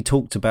podcast, and we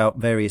talked about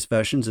various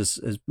versions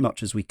as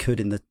much as we could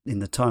in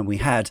the time we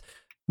had.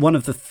 One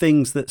of the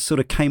things that sort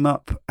of came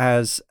up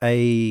as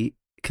a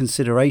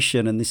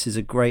consideration, and this is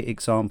a great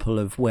example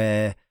of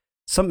where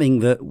something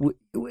that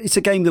it's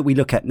a game that we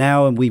look at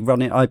now and we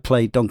run it. I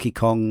played Donkey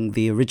Kong,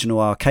 the original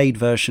arcade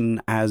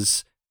version,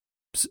 as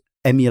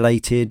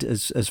emulated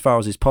as far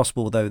as is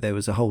possible, though there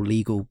was a whole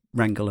legal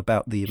wrangle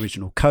about the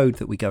original code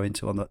that we go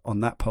into on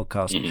that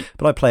podcast. Mm-hmm.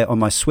 But I play it on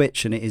my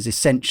Switch, and it is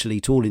essentially,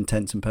 to all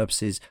intents and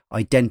purposes,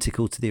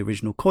 identical to the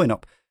original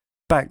coin-op.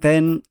 Back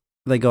then,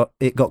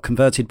 it got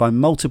converted by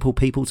multiple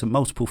people to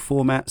multiple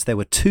formats. There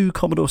were 2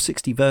 Commodore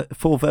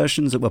 64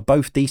 versions that were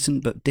both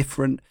decent but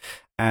different.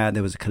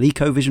 There was a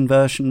ColecoVision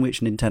version,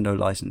 which Nintendo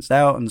licensed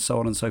out, and so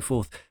on and so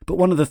forth. But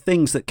one of the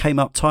things that came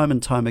up time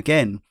and time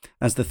again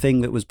as the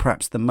thing that was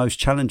perhaps the most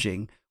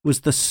challenging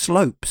was the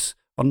slopes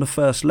on the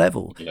first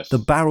level. Yes. The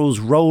barrels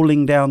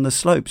rolling down the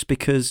slopes,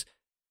 because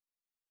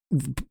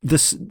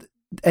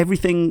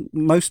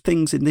most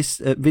things in this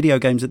video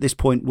games at this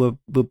point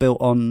were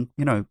built on,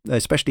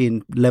 especially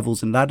in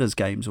levels and ladders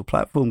games or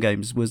platform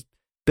games, was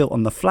built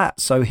on the flat.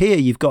 So here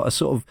you've got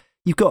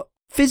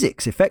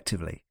physics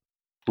effectively.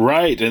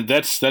 Right, and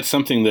that's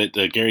something that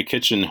Gary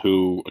Kitchen,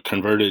 who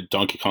converted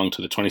Donkey Kong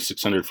to the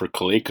 2600 for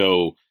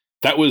Coleco,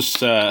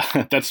 that's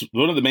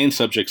one of the main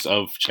subjects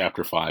of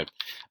Chapter 5.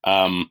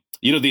 The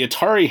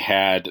Atari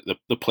had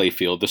the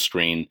playfield, the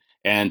screen,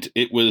 and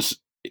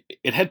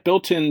it had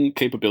built-in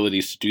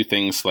capabilities to do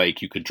things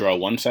like you could draw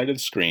one side of the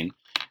screen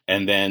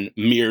and then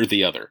mirror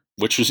the other,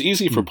 which was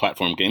easy for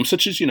platform games,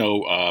 such as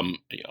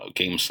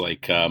games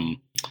like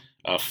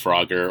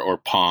Frogger or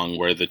Pong,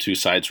 where the two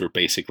sides were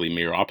basically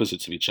mirror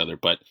opposites of each other.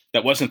 But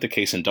that wasn't the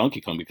case in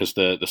Donkey Kong, because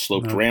the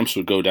sloped ramps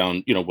would go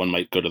down, one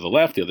might go to the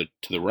left, the other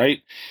to the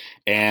right.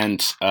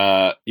 And,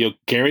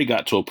 Gary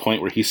got to a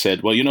point where he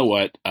said, well, you know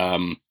what?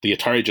 The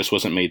Atari just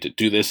wasn't made to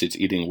do this. It's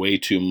eating way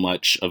too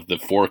much of the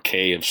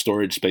 4K of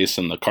storage space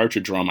on the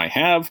cartridge ROM I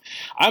have.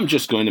 I'm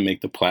just going to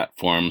make the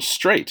platform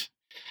straight.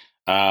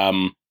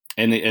 And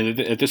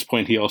at this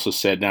point, he also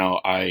said, now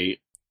I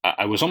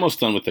was almost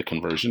done with the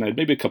conversion. I had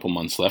maybe a couple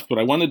months left, but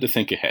I wanted to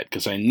think ahead,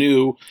 because I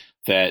knew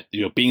that,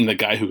 being the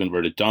guy who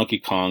converted Donkey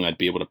Kong, I'd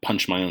be able to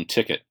punch my own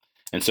ticket.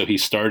 And so he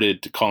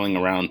started calling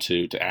around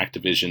to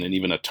Activision and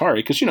even Atari,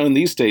 because, in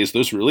these days,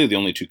 those were really the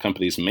only two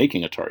companies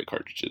making Atari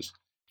cartridges.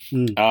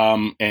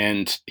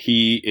 And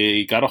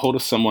he got a hold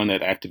of someone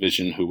at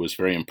Activision who was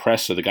very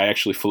impressed. So the guy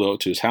actually flew out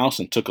to his house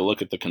and took a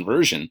look at the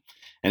conversion,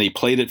 and he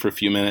played it for a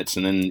few minutes,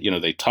 and then,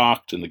 they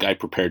talked, and the guy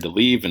prepared to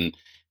leave, and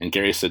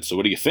Gary said, so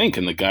what do you think?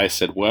 And the guy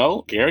said,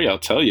 well, Gary, I'll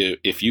tell you,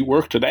 if you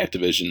worked at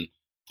Activision,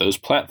 those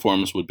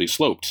platforms would be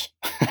sloped.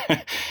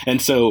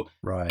 And so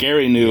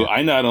Gary knew,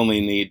 I not only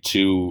need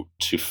to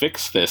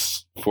fix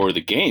this for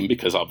the game,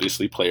 because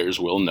obviously players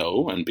will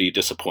know and be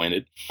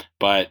disappointed,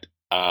 but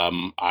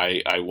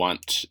I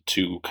want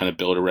to kind of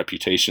build a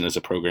reputation as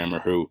a programmer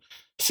who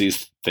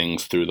sees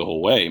things through the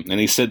whole way. And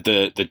he said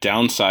the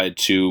downside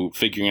to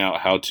figuring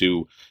out how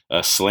to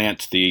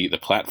slant the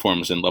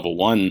platforms in level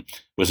 1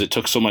 was it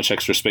took so much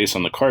extra space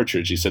on the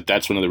cartridge. He said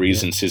that's one of the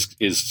reasons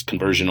his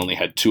conversion only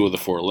had 2 of the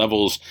 4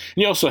 levels.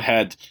 And he also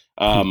had,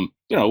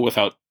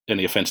 without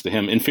any offense to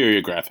him,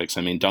 inferior graphics.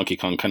 I mean, Donkey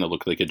Kong kind of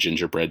looked like a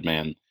gingerbread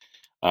man.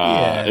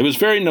 It was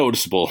very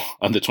noticeable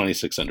on the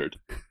 2600.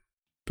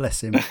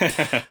 Bless him.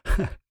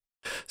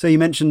 So you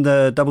mentioned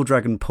the Double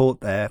Dragon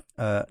port there.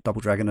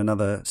 Double Dragon,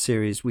 another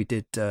series we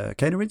did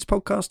Kane Rin's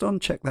podcast on.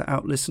 Check that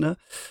out, listener.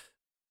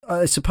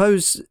 I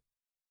suppose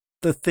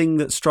the thing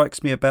that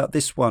strikes me about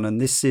this one,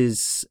 and this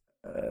was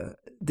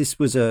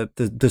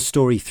the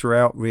story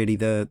throughout, really,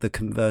 the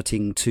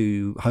converting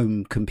to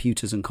home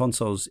computers and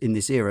consoles in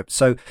this era.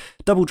 So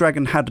Double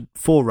Dragon had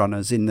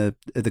forerunners in the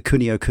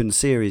Kunio-kun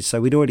series.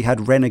 So we'd already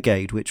had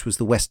Renegade, which was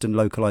the Western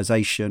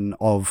localization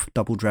of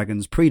Double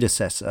Dragon's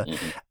predecessor.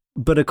 Mm-hmm.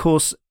 But of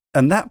course,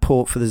 and that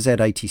port for the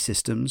Z80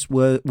 systems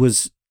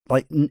was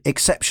like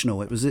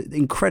exceptional. It was an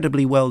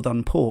incredibly well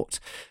done port.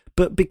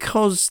 But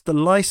because the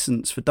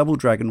license for Double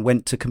Dragon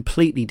went to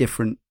completely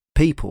different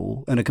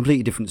people and a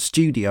completely different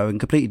studio and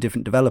completely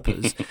different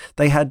developers,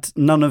 they had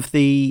none of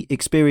the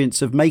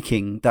experience of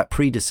making that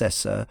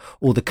predecessor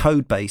or the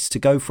code base to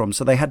go from.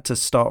 So they had to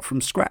start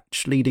from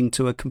scratch, leading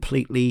to a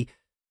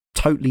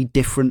totally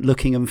different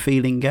looking and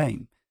feeling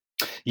game.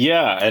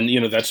 Yeah, and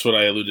that's what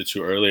I alluded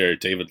to earlier.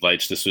 David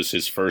Leitch, this was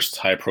his first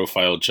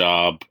high-profile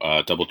job,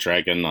 Double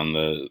Dragon on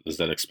the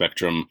ZX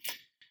Spectrum,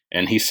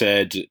 and he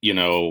said,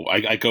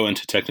 I go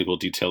into technical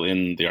detail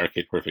in the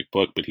Arcade Perfect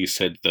book, but he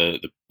said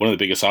one of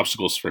the biggest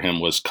obstacles for him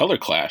was color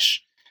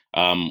clash,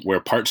 where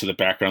parts of the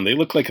background, they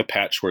look like a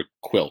patchwork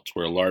quilt,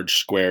 where large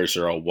squares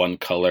are all one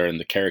color, and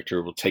the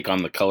character will take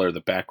on the color of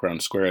the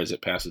background square as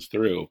it passes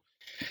through.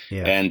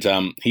 Yeah.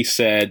 And he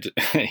said,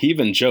 he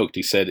even joked,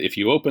 he said, if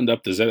you opened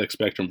up the ZX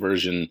Spectrum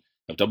version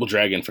of Double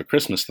Dragon for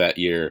Christmas that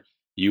year,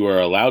 you are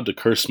allowed to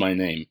curse my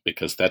name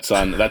because that's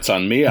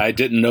on me. I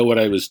didn't know what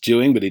I was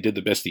doing, but he did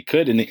the best he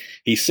could. And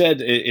he said,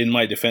 in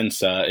my defense,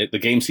 the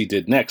games he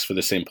did next for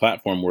the same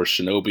platform were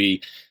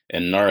Shinobi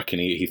and Narc,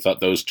 and he thought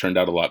those turned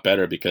out a lot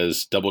better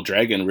because Double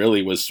Dragon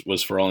really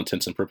was for all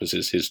intents and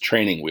purposes his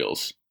training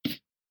wheels.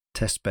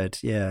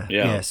 Testbed, yeah.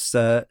 Yes.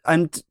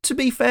 And to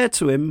be fair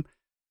to him,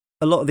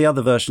 a lot of the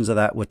other versions of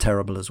that were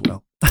terrible as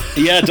well.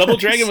 Yeah, Double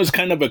Dragon was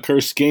kind of a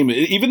cursed game.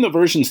 Even the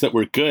versions that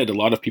were good, a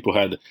lot of people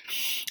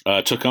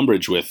took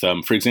umbrage with.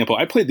 For example,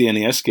 I played the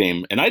NES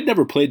game, and I'd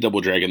never played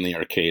Double Dragon in the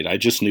arcade. I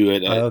just knew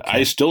it. Okay.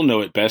 I still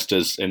know it best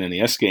as an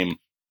NES game.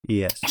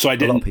 Yes, so I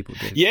didn't. A lot of people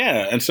did.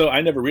 Yeah, and so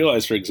I never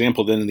realized, for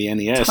example, that in the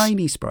NES,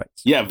 tiny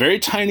sprites. Yeah, very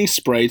tiny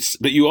sprites.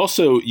 But you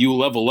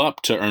level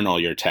up to earn all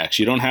your attacks.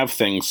 You don't have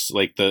things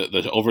like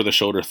the over the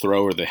shoulder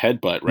throw or the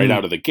headbutt right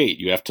out of the gate.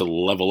 You have to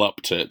level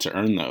up to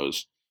earn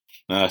those.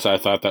 So I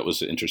thought that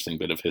was an interesting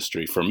bit of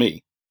history for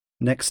me.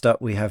 Next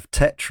up, we have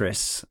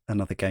Tetris,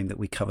 another game that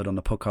we covered on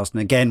the podcast.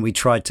 And again, we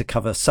tried to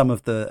cover some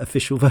of the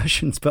official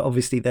versions, but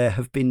obviously there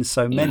have been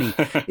so many.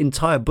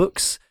 Entire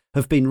books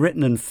have been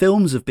written and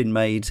films have been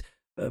made,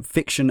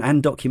 fiction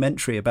and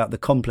documentary, about the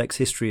complex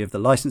history of the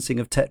licensing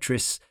of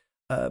Tetris.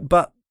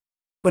 But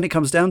when it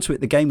comes down to it,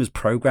 the game was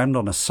programmed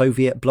on a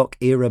Soviet bloc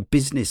era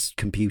business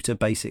computer,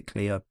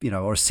 basically,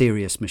 or a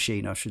serious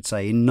machine, I should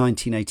say, in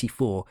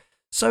 1984.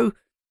 So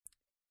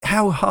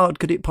how hard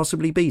could it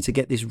possibly be to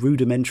get this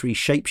rudimentary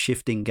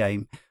shape-shifting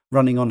game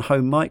running on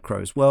home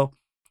micros? Well,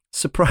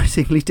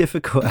 surprisingly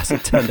difficult, as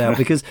it turned out,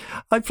 because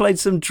I played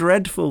some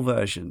dreadful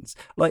versions.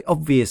 Like,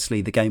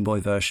 obviously, the Game Boy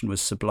version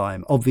was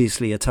sublime.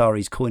 Obviously,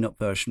 Atari's coin-op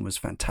version was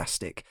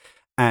fantastic.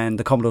 And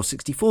the Commodore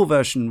 64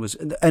 version was...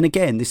 And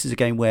again, this is a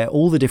game where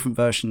all the different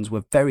versions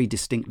were very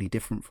distinctly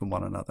different from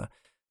one another.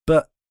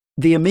 But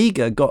the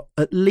Amiga got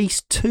at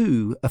least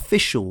 2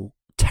 official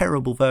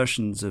terrible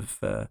versions of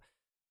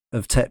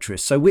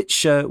Tetris. So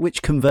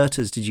which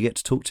converters did you get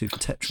to talk to for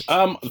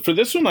Tetris? For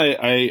this one,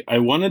 I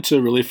wanted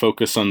to really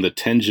focus on the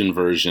Tenjin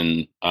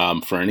version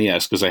for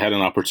NES because I had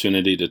an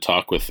opportunity to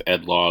talk with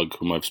Ed Log,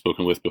 whom I've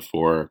spoken with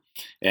before.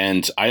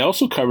 And I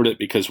also covered it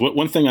because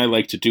one thing I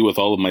like to do with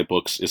all of my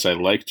books is I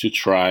like to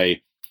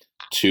try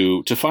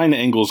to find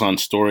angles on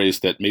stories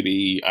that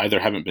maybe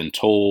either haven't been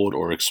told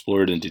or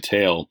explored in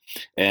detail.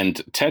 And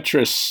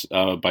Tetris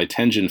by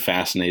Tenjin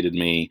fascinated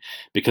me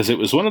because it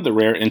was one of the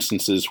rare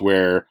instances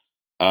where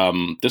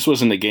this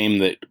wasn't a game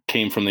that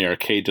came from the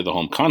arcade to the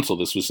home console.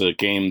 This was a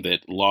game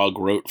that Log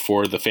wrote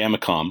for the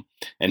Famicom,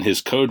 and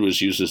his code was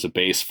used as a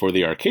base for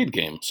the arcade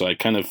game. So I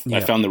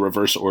found the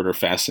reverse order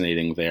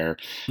fascinating there.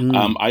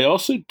 I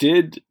also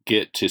did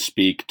get to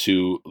speak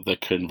to the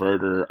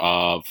converter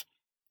of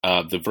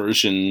the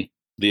version,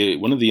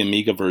 one of the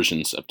Amiga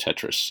versions of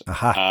Tetris.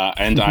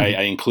 And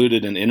I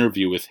included an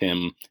interview with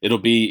him.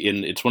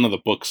 It's one of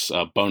the book's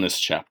bonus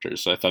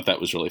chapters. So I thought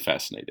that was really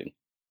fascinating.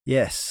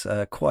 Yes,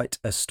 quite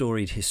a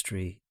storied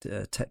history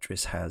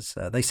Tetris has.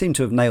 They seem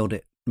to have nailed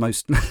it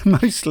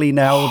mostly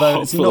now,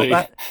 although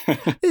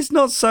it's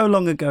not so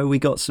long ago we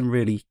got some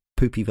really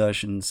poopy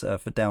versions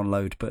for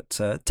download, but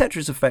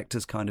Tetris Effect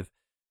has kind of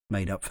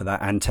made up for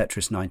that, and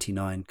Tetris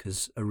 99,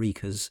 because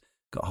Eureka's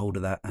got hold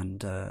of that, and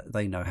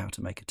they know how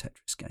to make a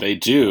Tetris game. They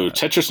do.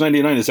 Tetris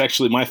 99 is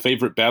actually my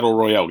favorite battle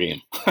royale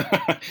game.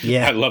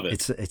 Yeah, I love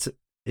it.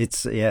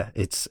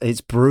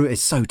 It's brutal.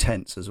 It's so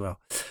tense as well.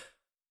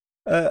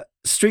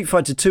 Street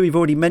Fighter 2, we've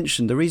already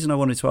mentioned. The reason I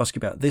wanted to ask you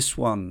about this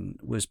one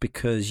was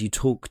because you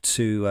talked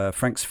to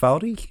Frank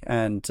Cifaldi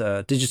and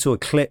Digital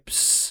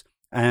Eclipse,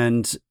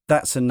 and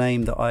that's a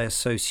name that I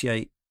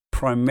associate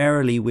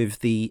primarily with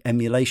the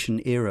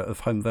emulation era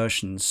of home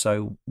versions.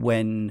 So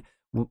when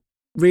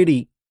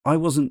really I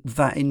wasn't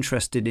that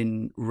interested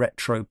in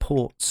retro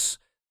ports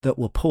that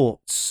were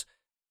ports,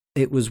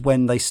 it was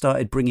when they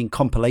started bringing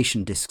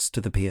compilation discs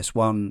to the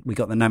PS1. We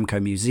got the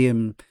Namco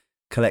Museum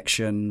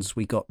collections,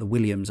 we got the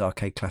Williams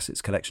Arcade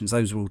Classics collections.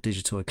 Those were all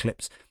Digital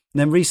Eclipse. And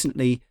then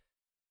recently,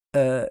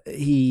 Frank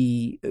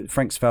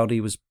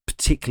Cifaldi was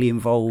particularly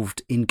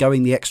involved in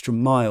going the extra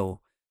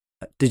mile.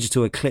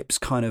 Digital Eclipse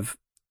kind of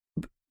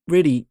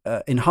really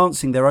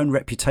enhancing their own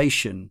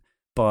reputation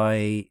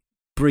by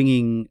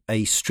bringing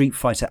a Street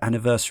Fighter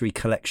anniversary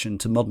collection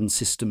to modern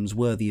systems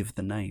worthy of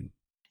the name.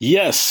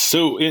 Yes.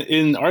 So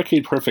in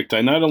Arcade Perfect,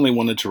 I not only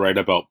wanted to write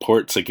about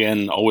ports,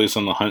 again, always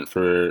on the hunt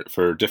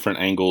for different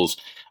angles.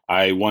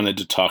 I wanted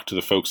to talk to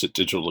the folks at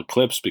Digital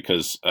Eclipse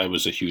because I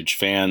was a huge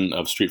fan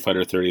of Street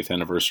Fighter 30th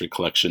Anniversary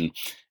Collection.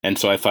 And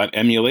so I thought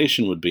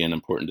emulation would be an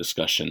important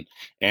discussion.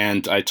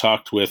 And I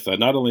talked with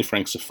not only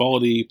Frank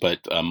Cifaldi,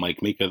 but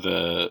Mike Mika,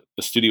 the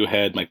studio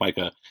head, Mike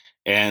Mika,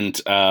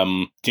 and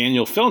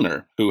Daniel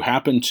Filner, who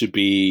happened to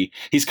be,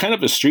 he's kind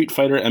of a Street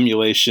Fighter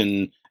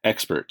emulation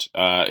expert.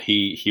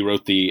 He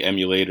wrote the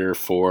emulator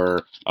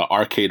for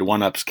Arcade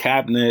 1-Up's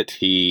Cabinet.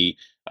 He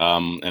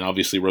and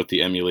obviously wrote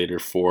the emulator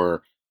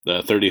for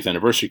the 30th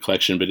Anniversary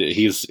Collection, but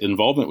his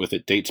involvement with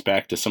it dates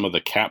back to some of the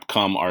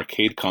Capcom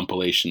arcade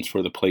compilations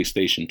for the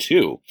PlayStation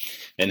 2.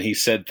 And he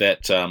said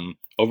that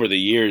over the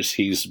years,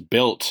 he's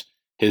built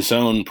his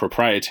own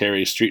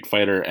proprietary Street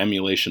Fighter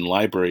emulation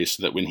library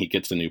so that when he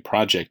gets a new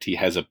project, he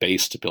has a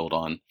base to build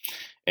on.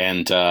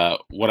 And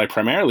what I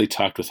primarily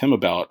talked with him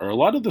about are a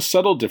lot of the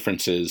subtle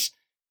differences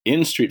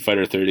in Street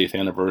Fighter 30th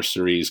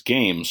Anniversary's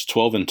games,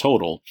 12 in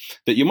total,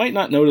 that you might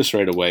not notice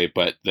right away,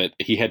 but that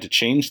he had to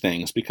change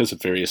things because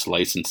of various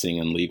licensing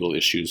and legal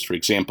issues. For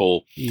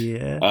example,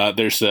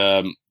 there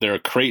are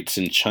crates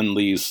in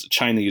Chun-Li's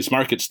Chinese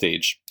market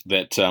stage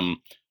that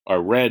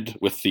are red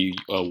with the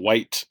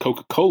white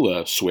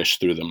Coca-Cola swish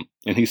through them.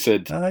 And he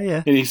said,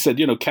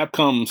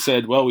 Capcom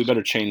said, well, we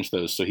better change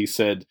those. So he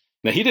said,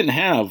 now he didn't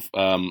have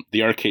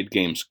the arcade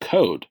game's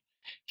code.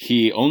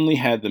 He only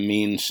had the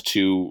means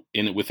to,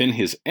 within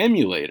his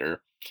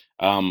emulator,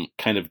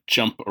 kind of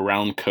jump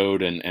around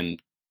code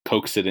and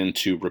coax it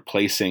into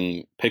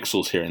replacing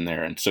pixels here and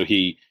there. And so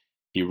he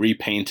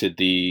repainted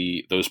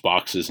those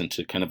boxes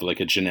into kind of like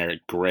a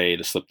generic gray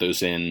to slip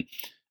those in.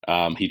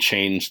 He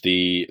changed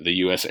the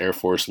U.S. Air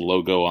Force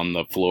logo on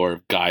the floor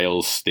of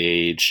Guile's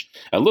stage.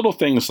 Little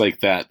things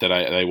like that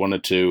I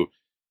wanted to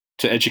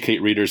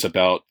educate readers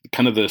about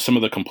kind of some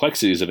of the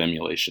complexities of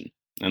emulation.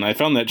 And I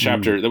found that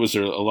chapter, that was a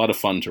lot of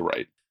fun to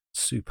write.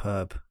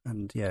 Superb.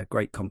 And yeah,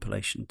 great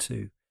compilation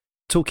too.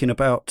 Talking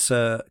about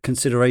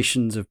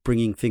considerations of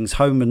bringing things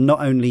home, and not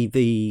only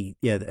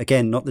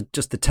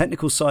just the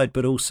technical side,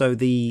 but also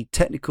the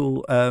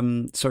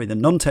the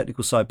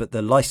non-technical side, but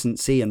the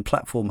licensee and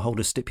platform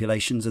holder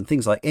stipulations and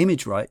things like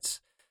image rights.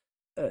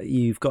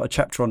 You've got a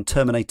chapter on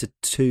Terminator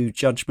 2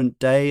 Judgment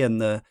Day,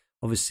 and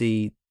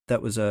obviously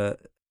that was a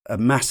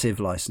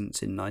massive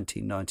license in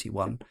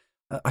 1991.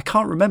 I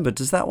can't remember.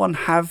 Does that one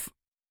have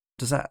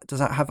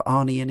have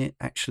Arnie in it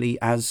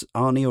actually as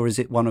Arnie, or is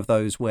it one of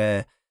those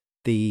where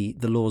the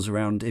laws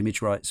around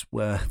image rights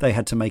were they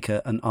had to make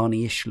an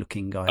Arnie-ish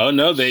looking guy? Oh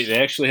no, they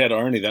actually had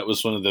Arnie. That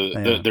was one of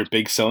their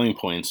big selling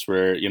points.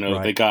 Where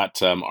they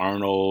got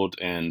Arnold,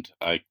 and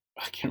I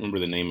can't remember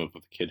the name of the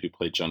kid who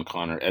played John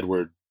Connor,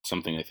 Edward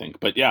something, I think.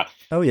 But yeah,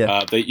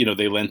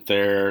 they lent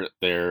their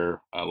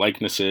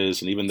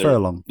likenesses and even their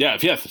Furlong.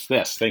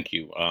 Yes, thank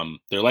you.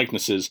 Their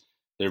likenesses,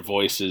 their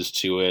voices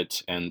to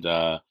it, and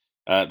that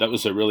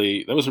was a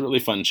really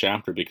fun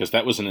chapter because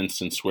that was an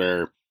instance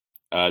where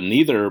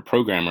neither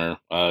programmer,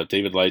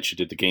 David Leitch, who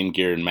did the Game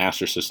Gear and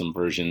Master System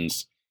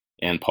versions,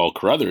 and Paul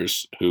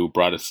Carruthers, who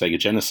brought us Sega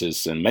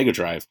Genesis and Mega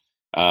Drive,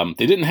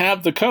 they didn't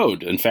have the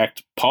code. In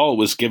fact, Paul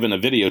was given a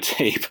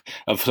videotape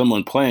of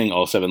someone playing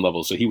all 7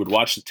 levels, so he would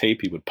watch the tape,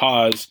 he would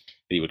pause,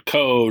 he would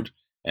code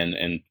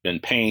and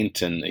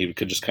paint, and he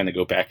could just kind of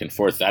go back and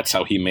forth. That's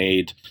how he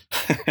made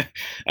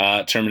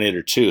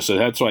Terminator 2. So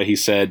that's why he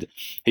said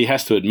he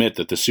has to admit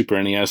that the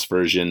Super NES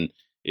version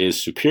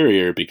is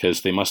superior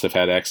because they must have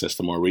had access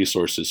to more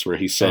resources, where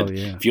he said,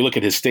 if you look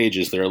at his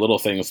stages, there are little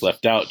things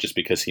left out just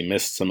because he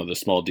missed some of the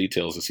small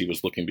details as he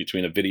was looking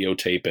between a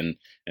videotape and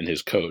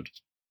his code.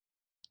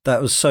 That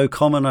was so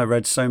common. I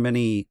read so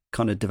many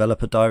kind of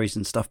developer diaries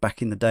and stuff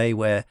back in the day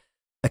where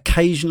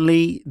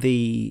occasionally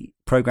the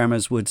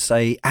programmers would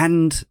say,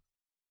 and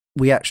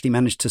we actually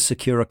managed to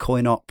secure a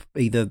coin-op,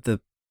 either the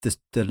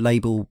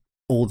label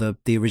or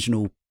the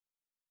original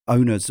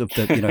owners of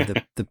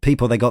the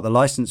people they got the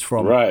license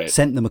from Right.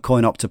 sent them a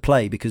coin op to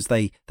play because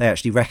they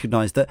actually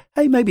recognized that,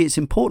 hey, maybe it's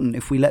important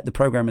if we let the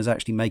programmers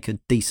actually make a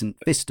decent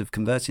fist of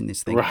converting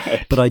this thing.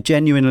 Right. But I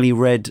genuinely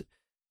read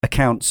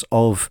accounts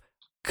of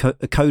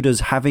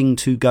coders having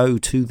to go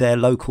to their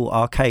local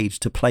arcade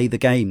to play the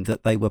game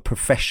that they were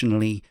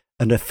professionally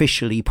and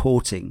officially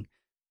porting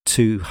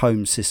to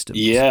home systems.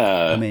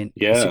 Yeah. I mean,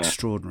 it's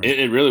extraordinary.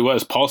 It really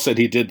was. Paul said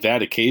he did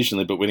that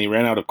occasionally, but when he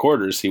ran out of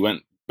quarters, he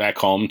went back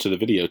home to the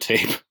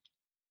videotape.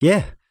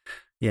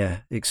 Yeah,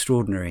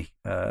 extraordinary.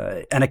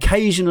 And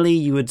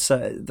occasionally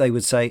they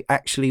would say,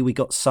 actually, we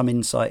got some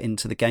insight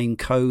into the game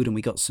code and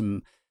we got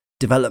some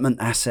development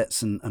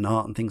assets and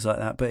art and things like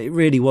that. But it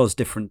really was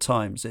different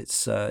times.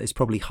 It's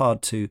probably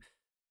hard to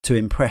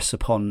impress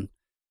upon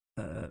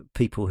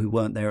people who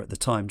weren't there at the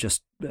time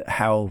just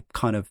how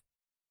kind of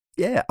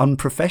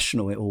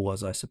unprofessional it all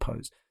was, I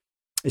suppose.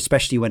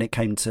 Especially when it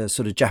came to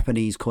sort of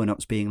Japanese coin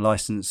ops being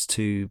licensed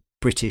to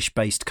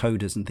British-based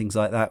coders and things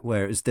like that,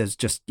 whereas there's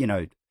just,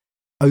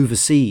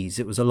 overseas,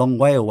 it was a long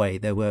way away.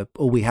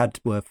 All we had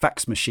were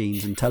fax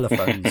machines and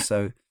telephones,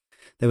 so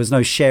there was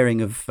no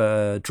sharing of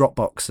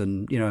Dropbox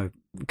and,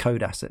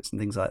 code assets and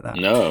things like that.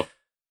 No.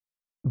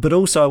 But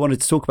also I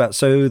wanted to talk about,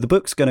 so the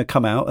book's going to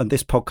come out, and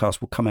this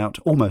podcast will come out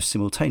almost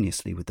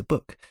simultaneously with the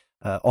book,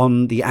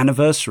 on the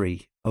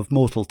anniversary of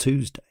Mortal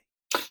Tuesday.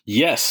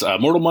 Yes,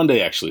 Mortal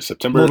Monday, actually.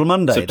 September Mortal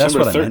Monday,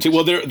 September that's what 13th. I meant.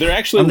 Well, there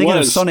actually I'm thinking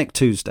was of Sonic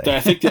Tuesday. I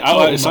think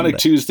Sonic Sonic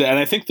Tuesday, and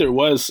I think there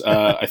was.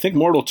 I think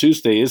Mortal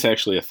Tuesday is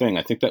actually a thing.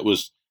 I think that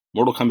was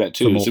Mortal Kombat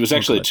 2. It was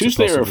actually a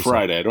Tuesday or a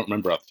Friday. I don't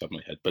remember off the top of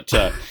my head,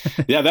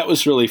 but yeah, that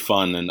was really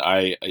fun. And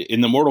in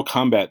the Mortal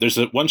Kombat, there's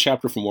one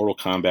chapter for Mortal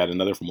Kombat,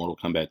 another for Mortal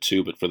Kombat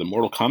 2. But for the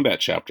Mortal Kombat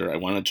chapter, I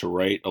wanted to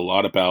write a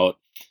lot about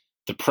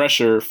the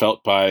pressure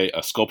felt by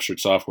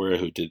Sculptured Software,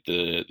 who did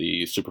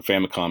the Super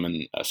Famicom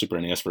and Super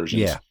NES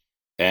versions. Yeah.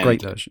 And,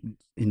 great version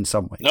in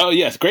some ways. Oh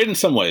yes, great in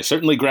some ways,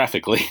 certainly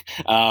graphically.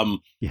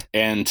 And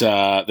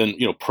then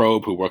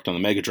Probe, who worked on the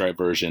Mega Drive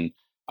version,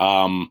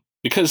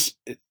 because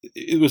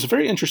it was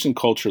very interesting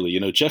culturally.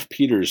 Jeff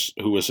Peters,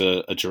 who was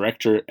a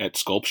director at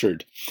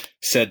Sculptured,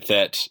 said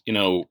that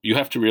you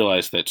have to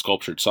realize that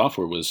Sculptured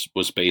Software was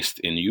based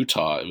in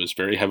Utah. It was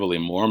very heavily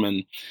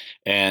Mormon,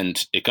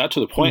 and it got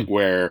to the point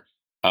where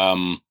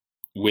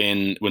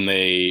when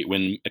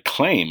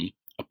Acclaim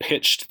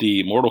pitched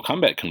the Mortal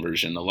Kombat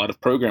conversion, a lot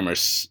of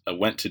programmers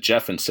went to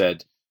Jeff and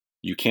said,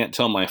 "You can't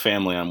tell my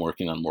family I'm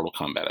working on Mortal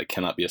Kombat. I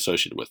cannot be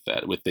associated with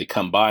that. If they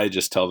come by,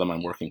 just tell them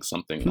I'm working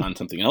on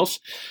something else."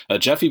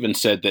 Jeff even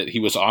said that he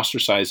was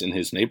ostracized in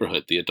his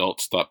neighborhood. The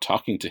adults stopped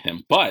talking to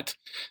him, but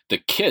the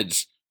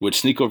kids would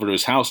sneak over to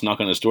his house, knock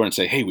on his door, and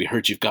say, "Hey, we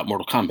heard you've got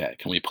Mortal Kombat.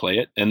 Can we play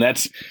it?" And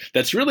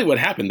that's really what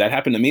happened. That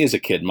happened to me as a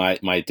kid.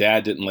 My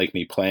dad didn't like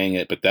me playing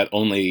it, but that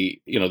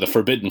only the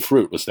forbidden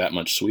fruit was that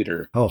much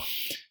sweeter. Oh.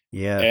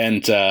 Yeah.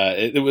 And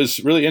it was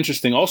really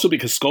interesting also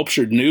because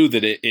Sculptured knew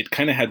that it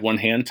kind of had one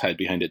hand tied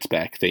behind its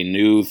back. They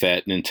knew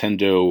that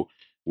Nintendo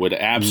would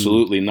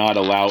absolutely not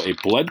allow a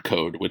blood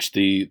code, which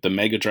the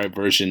Mega Drive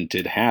version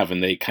did have,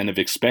 and they kind of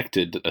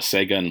expected a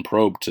Sega and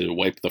Probe to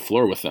wipe the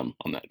floor with them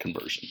on that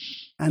conversion.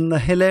 And the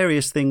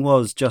hilarious thing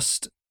was,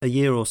 just a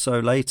year or so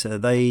later,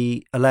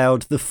 they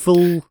allowed the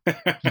full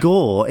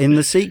gore in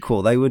the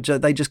sequel.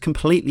 They just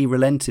completely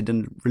relented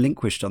and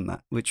relinquished on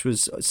that, which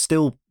was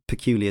still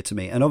peculiar to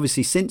me. And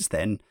obviously since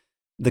then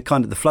the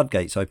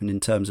floodgates opened in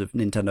terms of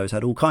Nintendo's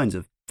had all kinds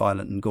of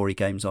violent and gory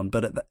games on,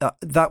 but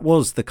that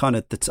was the kind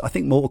of I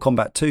think Mortal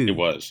Kombat 2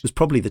 was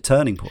probably the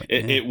turning point.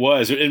 It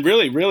was, and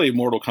really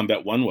Mortal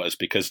Kombat 1 was,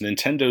 because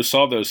Nintendo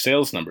saw those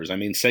sales numbers. I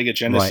mean, Sega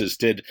Genesis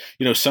did,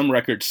 some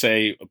records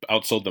say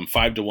outsold them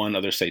 5-1,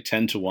 others say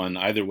 10-1.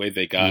 Either way,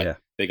 they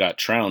got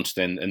trounced,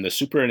 and the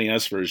Super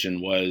NES version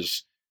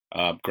was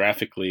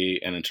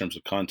graphically and in terms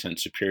of content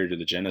superior to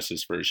the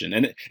Genesis version.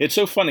 And it's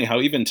so funny how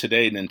even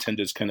today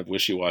Nintendo's kind of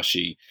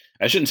wishy-washy.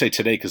 I shouldn't say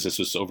today because this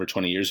was over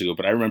 20 years ago,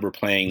 but I remember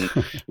playing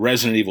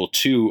Resident Evil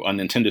 2 on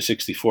Nintendo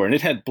 64, and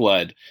it had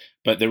blood,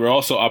 but there were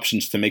also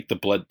options to make the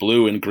blood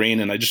blue and green.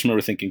 And I just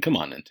remember thinking, come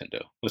on,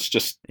 Nintendo,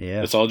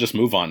 let's all just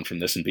move on from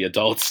this and be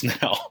adults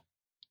now.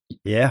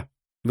 Yeah.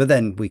 But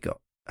then we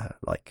got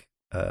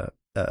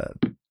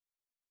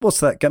what's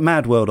that?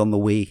 Mad World on the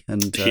Wii,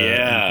 and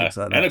things like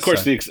that. And of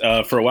course,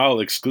 for a while,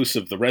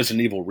 exclusive the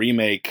Resident Evil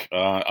remake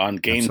on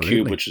GameCube,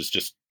 absolutely, which is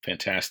just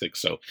fantastic.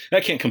 So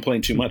I can't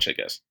complain too much, I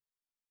guess.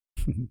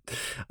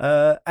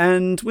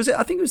 And was it?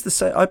 I think it was the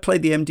same. I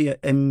played the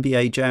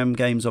NBA Jam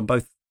games on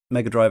both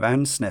Mega Drive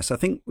and SNES. I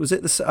think was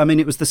it the? I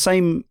mean, it was the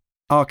same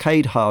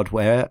arcade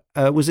hardware.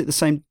 Was it the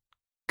same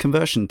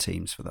conversion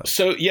teams for those?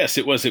 So yes,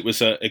 it was. It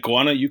was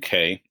Iguana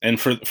UK, and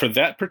for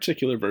that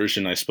particular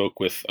version, I spoke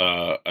with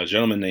a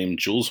gentleman named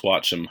Jules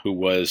Watcham, who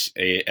was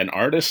an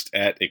artist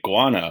at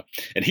Iguana,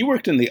 and he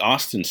worked in the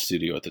Austin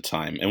studio at the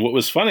time. And what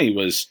was funny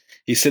was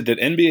he said that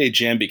NBA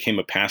Jam became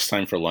a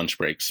pastime for lunch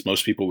breaks.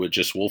 Most people would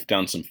just wolf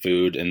down some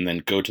food and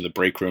then go to the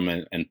break room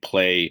and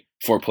play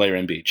 4-player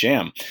NBA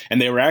Jam.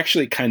 And they were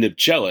actually kind of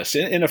jealous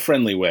in a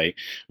friendly way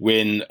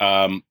when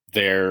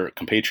their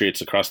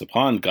compatriots across the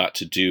pond got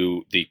to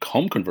do the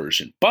home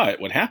conversion. But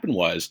what happened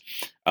was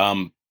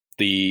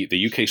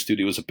the UK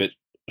studio was a bit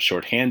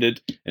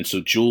shorthanded, and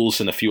so Jules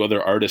and a few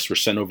other artists were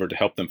sent over to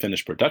help them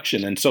finish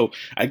production. And so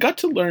I got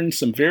to learn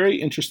some very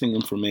interesting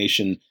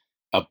information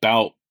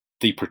about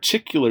the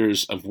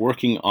particulars of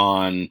working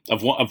on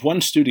of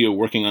one studio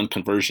working on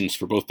conversions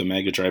for both the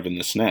Mega Drive and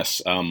the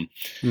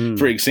SNES.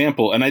 For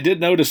example, and I did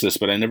notice this,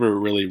 but I never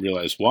really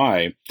realized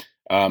why.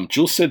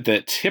 Jules said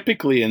that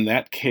typically in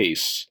that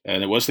case,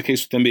 and it was the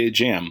case with NBA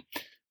Jam,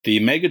 the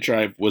Mega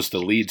Drive was the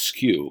lead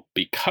SKU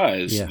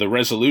because the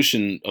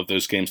resolution of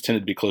those games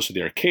tended to be close to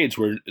the arcades,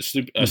 where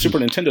Super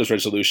Nintendo's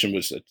resolution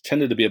was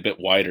tended to be a bit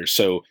wider.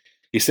 So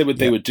he said what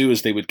they would do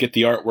is they would get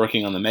the art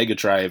working on the Mega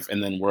Drive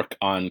and then work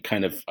on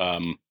kind of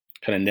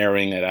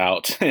narrowing it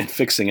out and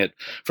fixing it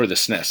for the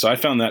SNES. So I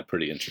found that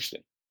pretty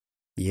interesting.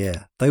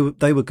 Yeah, they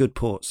were good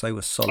ports. They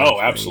were solid. Oh,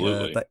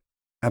 absolutely. They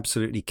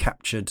absolutely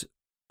captured.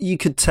 You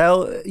could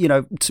tell,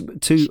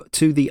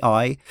 to the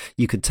eye,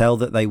 you could tell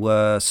that they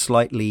were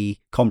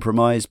slightly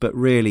compromised, but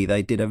really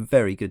they did a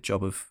very good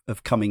job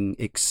of coming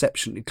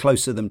exceptionally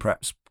closer than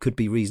perhaps could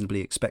be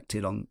reasonably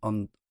expected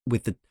on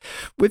with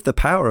the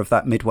power of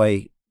that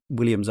Midway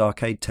Williams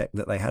arcade tech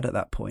that they had at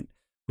that point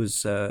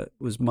was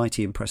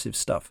mighty impressive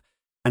stuff.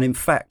 And in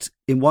fact,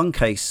 in one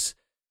case,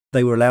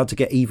 they were allowed to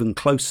get even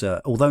closer,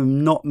 although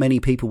not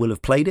many people will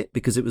have played it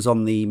because it was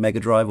on the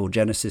Mega Drive or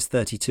Genesis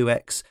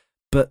 32X.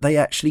 But they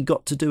actually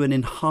got to do an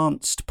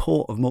enhanced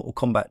port of Mortal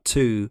Kombat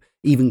 2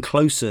 even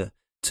closer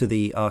to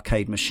the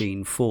arcade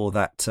machine for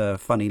that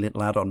funny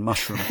little add-on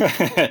Mushroom.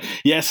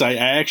 Yes, I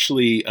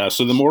actually...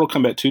 so the Mortal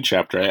Kombat 2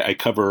 chapter, I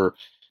cover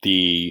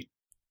the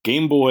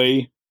Game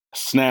Boy,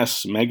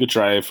 SNES, Mega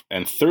Drive,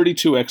 and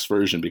 32X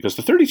version, because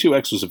the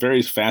 32X was a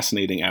very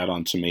fascinating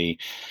add-on to me,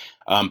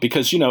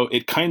 because,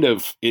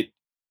 it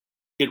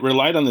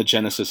relied on the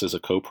Genesis as a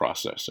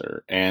coprocessor.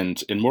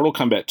 And in Mortal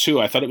Kombat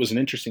 2, I thought it was an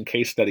interesting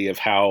case study of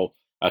how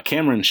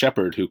Cameron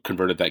Shepard, who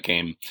converted that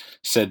game,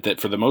 said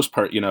that for the most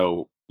part,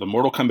 the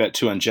Mortal Kombat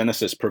 2 on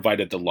Genesis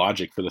provided the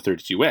logic for the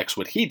 32X.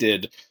 What he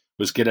did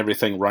was get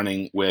everything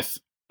running with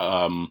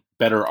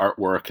better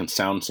artwork and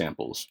sound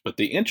samples. But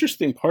the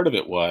interesting part of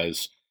it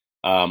was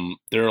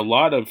there are a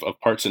lot of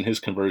parts in his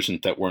conversion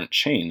that weren't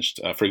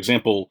changed. For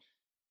example,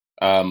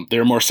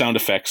 there are more sound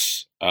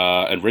effects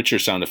and richer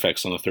sound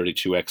effects on the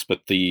 32X,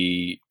 but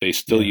they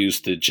still use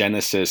the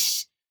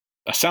Genesis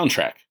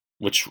soundtrack,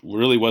 which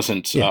really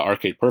wasn't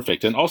arcade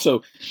perfect. And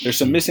also, there's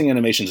some missing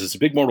animations. As a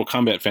big Mortal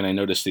Kombat fan, I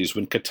noticed these.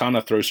 When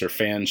Katana throws her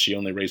fan, she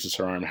only raises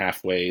her arm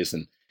halfways,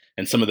 and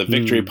some of the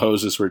victory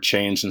poses were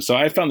changed. And so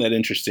I found that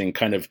interesting,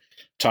 kind of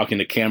talking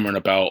to Cameron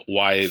about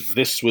why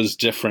this was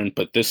different,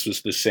 but this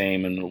was the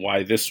same, and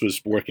why this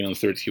was working on the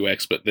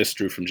 32X, but this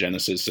drew from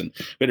Genesis. And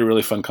we had a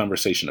really fun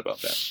conversation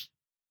about that.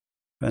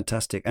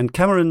 Fantastic. And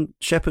Cameron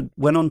Shepard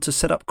went on to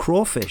set up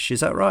Crawfish, is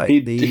that right?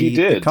 He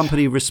did. The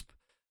company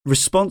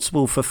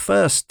responsible for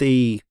first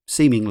the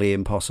seemingly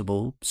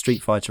impossible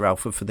Street Fighter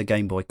Alpha for the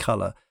Game Boy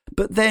Color,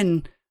 but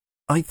then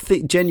I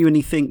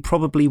genuinely think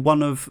probably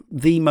one of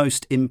the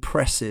most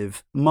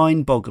impressive,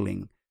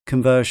 mind-boggling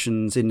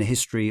conversions in the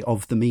history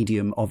of the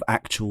medium of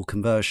actual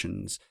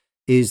conversions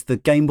is the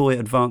Game Boy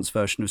Advance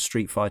version of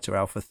Street Fighter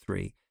Alpha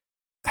 3.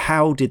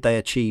 How did they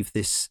achieve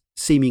this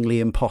seemingly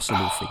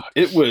impossible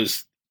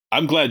feat?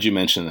 I'm glad you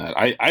mentioned that.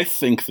 I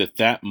think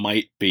that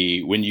might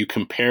be, when you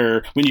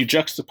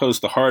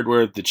juxtapose the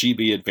hardware, the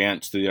GB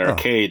Advance to the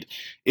arcade,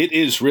 it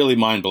is really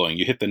mind-blowing.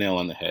 You hit the nail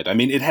on the head. I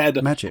mean, it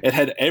had magic. It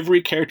had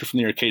every character from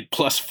the arcade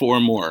plus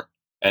 4 more.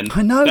 And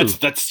I know.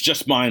 That's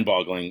just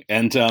mind-boggling.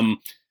 And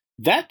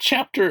that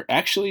chapter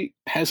actually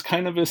has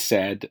kind of a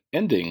sad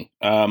ending.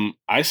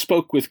 I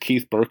spoke with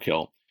Keith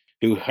Burkill,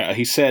 who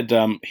he said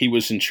he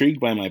was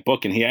intrigued by my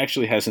book, and he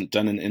actually hasn't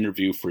done an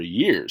interview for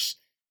years.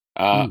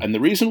 And the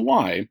reason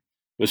why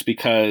was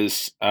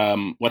because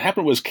what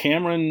happened was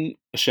Cameron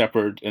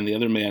Shepard and the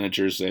other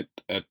managers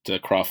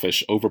at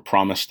Crawfish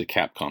overpromised to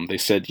Capcom. They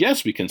said,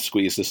 yes, we can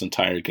squeeze this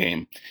entire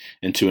game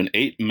into an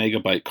 8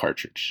 megabyte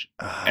cartridge.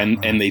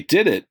 And they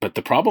did it. But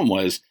the problem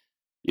was,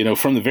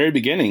 from the very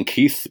beginning,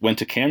 Keith went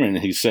to Cameron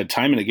and he said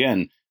time and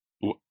again,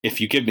 if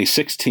you give me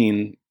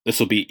 16, this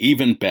will be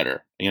even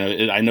better.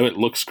 I know it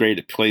looks great,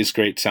 it plays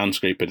great, sounds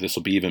great, but this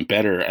will be even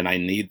better, and I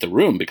need the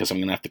room because I'm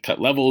going to have to cut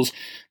levels.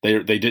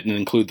 They didn't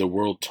include the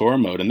World Tour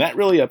mode, and that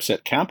really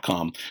upset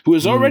Capcom, who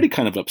was already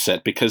kind of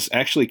upset because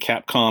actually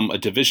Capcom, a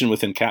division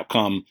within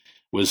Capcom,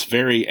 was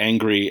very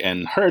angry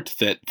and hurt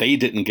that they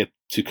didn't get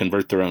to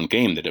convert their own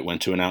game, that it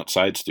went to an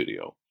outside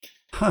studio.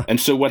 Huh.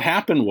 And so what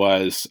happened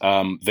was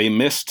they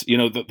missed,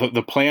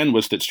 the plan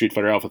was that Street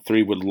Fighter Alpha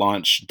 3 would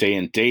launch day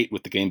and date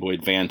with the Game Boy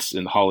Advance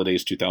in the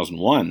holidays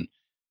 2001.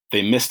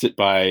 They missed it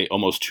by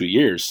almost 2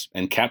 years.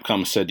 And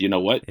Capcom said, you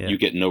know what? Yeah. You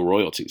get no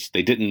royalties.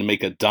 They didn't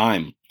make a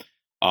dime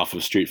off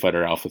of Street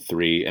Fighter Alpha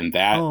 3. And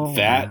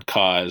that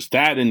caused,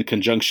 that in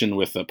conjunction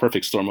with a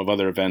perfect storm of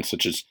other events,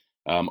 such as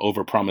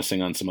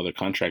overpromising on some other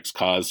contracts,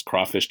 caused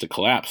Crawfish to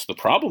collapse. The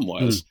problem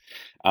was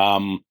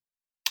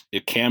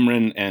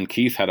Cameron and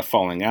Keith had a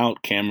falling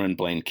out. Cameron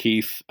blamed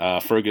Keith.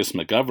 Fergus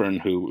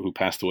McGovern, who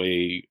passed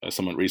away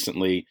somewhat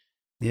recently,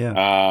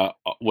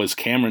 was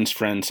Cameron's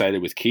friend,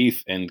 sided with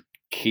Keith, and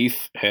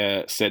Keith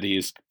said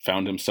he's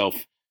found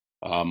himself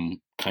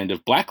kind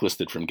of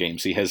blacklisted from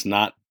games. He has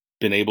not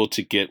been able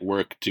to get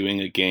work doing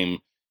a game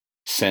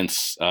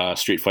since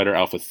Street Fighter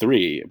Alpha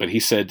 3. But he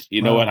said,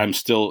 you know what, it's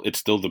still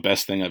the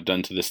best thing I've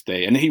done to this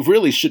day. And he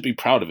really should be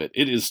proud of it.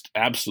 It is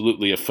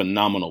absolutely a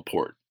phenomenal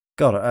port.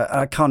 God,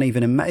 I can't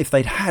even imagine if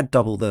they'd had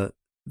double the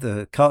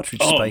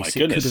cartridge space.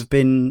 It could have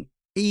been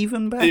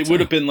even better. It would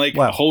have been like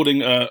holding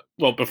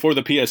before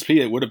the PSP,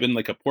 it would have been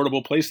like a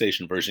portable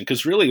PlayStation version,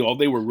 because really all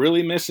they were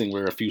really missing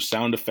were a few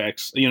sound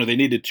effects. You know, they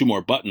needed 2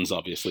 more buttons,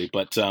 obviously,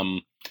 but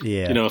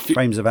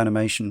frames of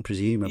animation,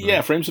 presumably.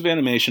 Yeah, frames of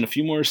animation, a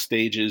few more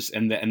stages,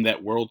 and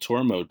that world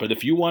tour mode. But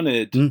if you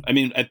wanted, I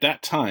mean, at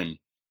that time,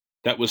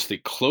 that was the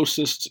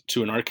closest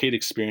to an arcade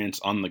experience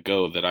on the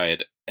go that I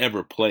had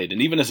ever played.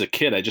 And even as a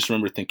kid, I just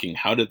remember thinking,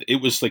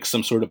 it was like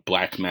some sort of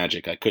black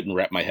magic. I couldn't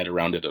wrap my head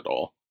around it at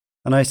all.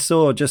 And I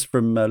saw just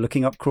from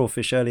looking up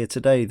Crawfish earlier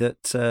today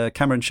that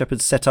Cameron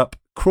Shepherd set up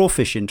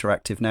Crawfish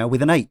Interactive now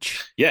with an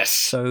H. Yes.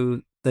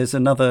 So there's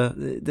another.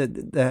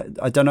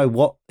 I don't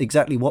know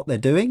exactly what they're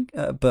doing,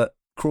 but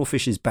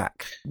Crawfish is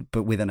back,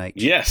 but with an H.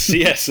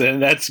 Yes,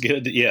 and that's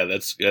good. Yeah,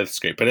 that's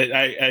great. But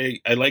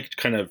I liked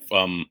kind of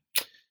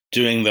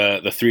doing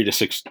the 3 to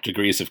 6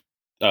 degrees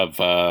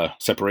of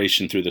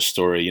separation through the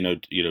story. You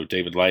know,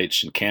 David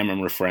Leitch and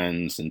Cameron were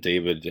friends, and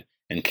David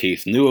and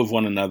Keith knew of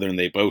one another, and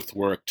they both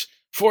worked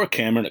for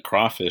Cameron at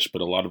Crawfish,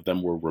 but a lot of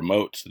them were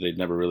remote, so they'd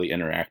never really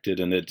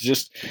interacted. And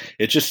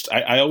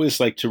I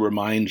always like to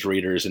remind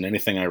readers in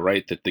anything I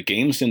write that the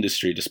games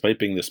industry, despite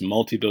being this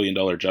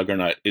multi-billion-dollar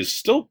juggernaut, is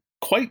still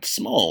quite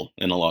small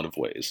in a lot of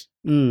ways.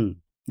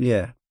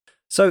 Yeah.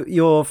 So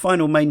your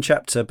final main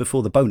chapter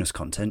before the bonus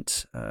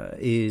content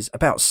is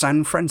about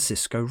San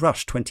Francisco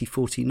Rush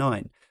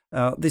 2049.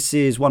 This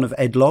is one of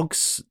Ed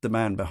Logg's, the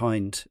man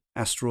behind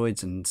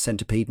Asteroids and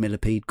Centipede,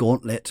 Millipede,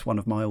 Gauntlet, one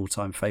of my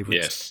all-time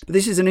favourites. Yes. But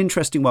this is an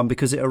interesting one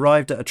because it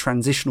arrived at a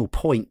transitional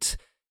point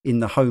in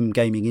the home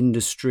gaming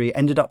industry,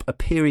 ended up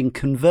appearing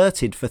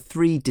converted for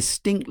 3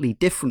 distinctly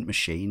different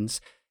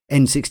machines,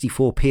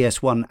 N64,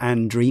 PS1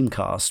 and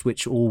Dreamcast,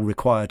 which all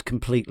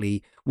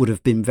would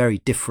have been very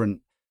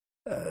different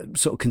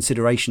sort of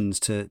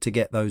considerations to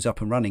get those up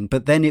and running.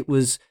 But then it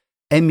was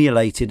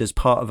emulated as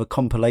part of a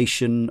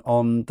compilation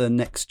on the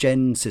next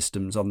gen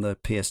systems on the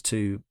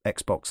PS2,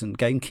 Xbox and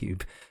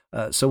GameCube.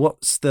 So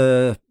what's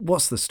the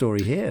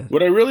story here?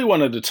 What I really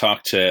wanted to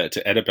talk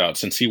to Ed about,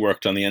 since he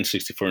worked on the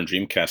N64 and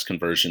Dreamcast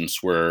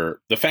conversions,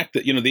 were the fact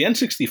that, you know, the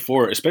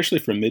N64, especially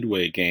for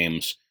Midway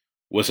games,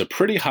 was a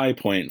pretty high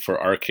point for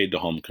arcade to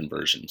home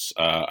conversions.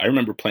 I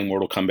remember playing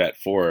Mortal Kombat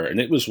 4, and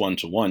it was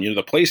 1-to-1. You know,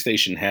 the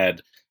PlayStation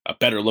had a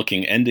better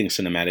looking ending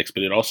cinematics,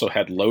 but it also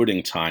had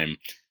loading time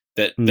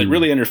that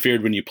really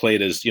interfered when you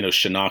played as, you know,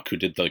 Shinnok, who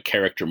did the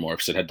character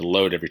morphs. It had to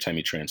load every time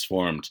he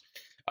transformed.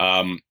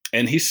 And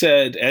Ed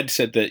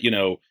said that, you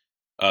know,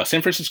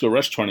 San Francisco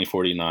Rush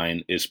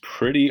 2049 is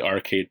pretty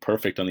arcade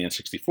perfect on the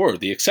N64.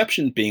 The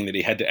exception being that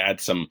he had to add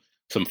some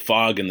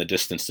fog in the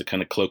distance to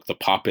kind of cloak the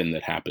pop-in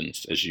that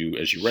happens as you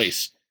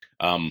race.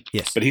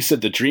 Yes. But he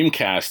said the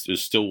Dreamcast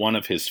is still one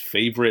of his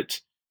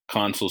favorite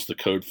consoles to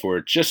code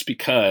for, just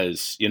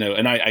because, you know,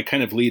 and I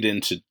kind of lead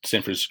into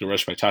San Francisco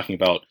Rush by talking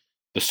about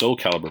the Soul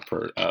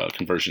Calibur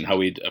conversion, how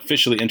we'd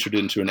officially entered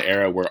into an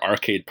era where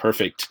Arcade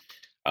Perfect,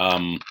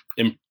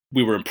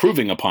 we were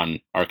improving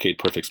upon Arcade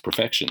Perfect's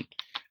perfection.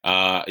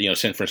 You know,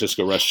 San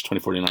Francisco Rush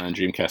 2049 on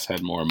Dreamcast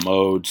had more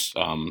modes,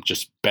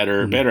 just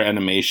better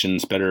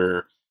animations,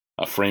 better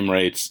frame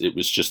rates. It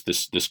was just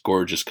this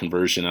gorgeous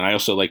conversion. And I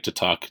also like to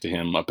talk to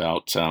him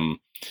about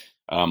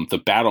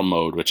the battle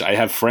mode, which I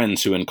have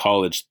friends who in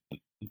college,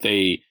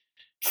 they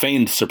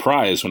feigned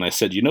surprise when I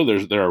said, you know,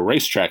 there are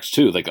racetracks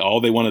too. Like all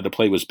they wanted to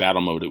play was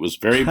battle mode. It was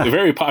very,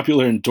 very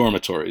popular in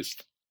dormitories.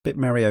 Bit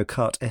Mario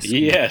Kart-esque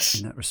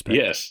in that respect.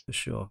 Yes, for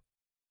sure.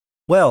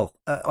 Well,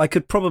 I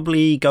could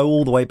probably go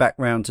all the way back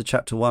round to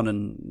chapter 1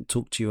 and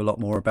talk to you a lot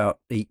more about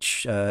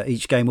each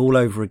game all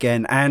over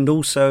again. And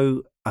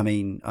also, I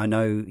mean, I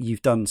know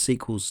you've done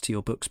sequels to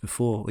your books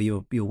before, or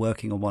you're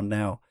working on one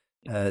now.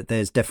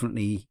 There's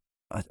definitely,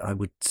 I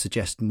would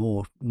suggest,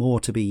 more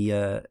to be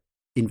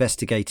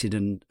investigated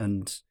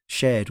and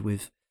shared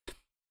with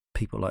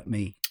people like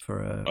me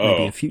for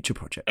maybe a future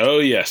project. Oh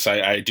yes,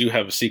 I do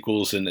have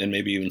sequels and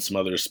maybe even some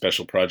other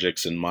special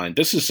projects in mind.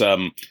 This is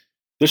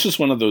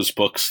one of those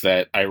books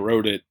that I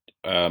wrote it.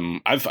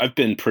 I've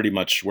been pretty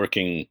much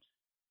working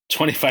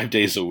 25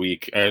 days a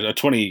week,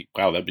 20.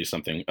 Wow, that'd be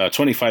something.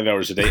 25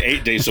 hours a day,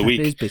 8 days a week.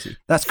 It is busy.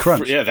 That's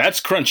crunch. Yeah, that's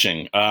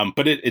crunching.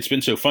 But it's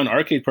been so fun.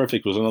 Arcade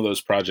Perfect was one of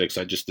those projects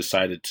I just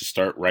decided to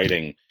start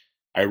writing.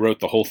 I wrote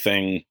the whole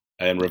thing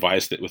and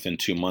revised it within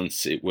 2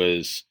 months.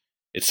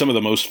 It's some of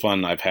the most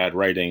fun I've had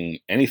writing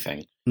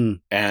anything.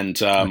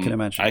 And I can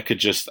imagine. I could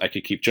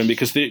keep doing,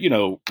 because there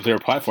are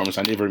platforms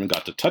I never even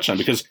got to touch on,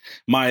 because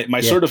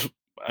my sort of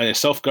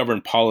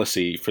self-governed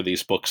policy for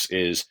these books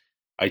is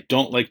I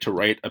don't like to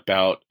write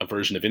about a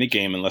version of any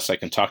game unless I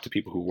can talk to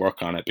people who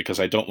work on it, because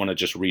I don't want to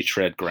just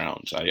retread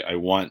ground. I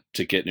want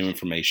to get new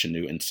information,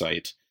 new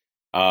insight.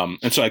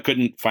 And so I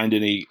couldn't find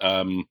any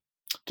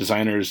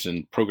designers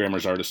and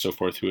programmers, artists, so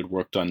forth, who had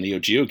worked on Neo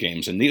Geo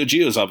games. And Neo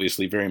Geo is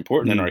obviously very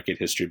important in arcade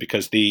history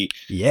because the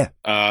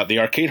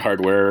arcade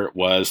hardware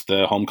was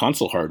the home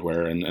console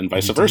hardware, and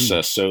vice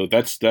versa. So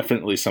that's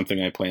definitely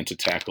something I plan to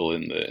tackle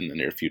in the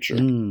near future.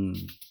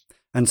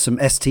 And some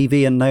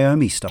STV and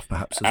Naomi stuff,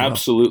 perhaps, as well.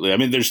 Absolutely. I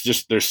mean,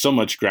 there's so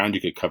much ground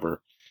you could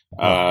cover.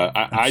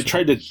 I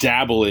tried to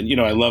dabble in,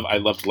 I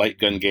loved light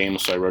gun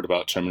games, so I wrote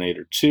about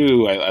Terminator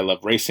 2. I love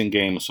racing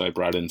games, so I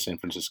brought in San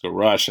Francisco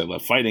Rush. I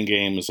love fighting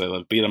games. I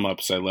love beat 'em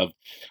ups. I love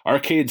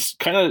arcades.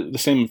 Kind of the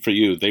same for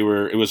you.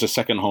 It was a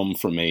second home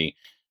for me.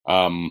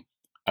 And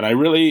I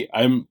really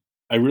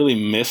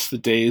miss the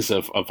days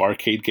of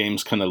arcade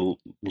games kind of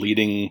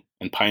leading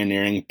and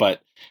pioneering,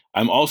 but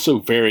I'm also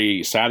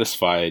very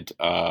satisfied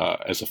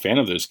as a fan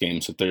of those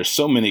games that there's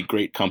so many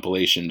great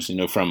compilations,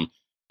 from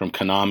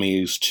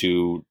Konami's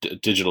to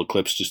Digital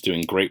Eclipse, just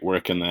doing great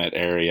work in that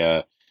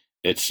area.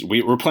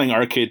 We're playing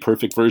arcade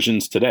perfect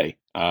versions today,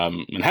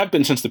 and have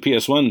been since the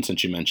PS1,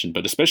 since you mentioned,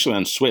 but especially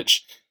on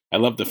Switch. I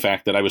love the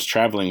fact that I was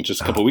traveling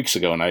just a couple weeks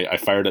ago, and I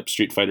fired up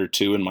Street Fighter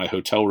 2 in my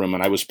hotel room,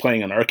 and I was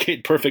playing an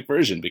arcade perfect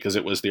version because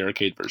it was the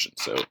arcade version.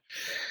 So,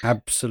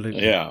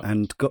 absolutely, yeah.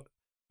 And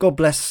God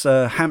bless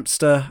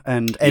Hamster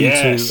and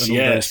M2 and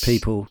all those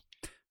people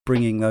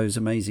bringing those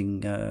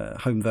amazing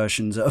home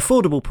versions at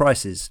affordable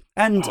prices.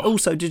 And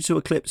also Digital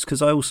Eclipse,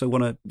 because I also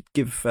want to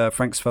give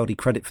Frank Sfaldi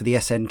credit for the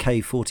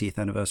SNK 40th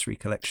anniversary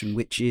collection,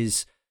 which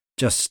is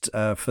just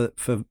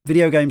for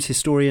video games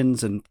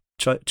historians and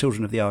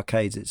children of the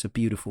arcades. It's a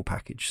beautiful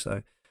package.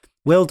 So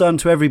well done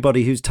to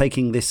everybody who's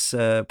taking this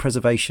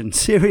preservation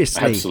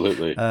seriously.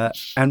 Absolutely.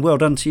 And well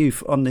done to you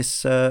on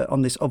this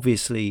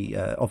obviously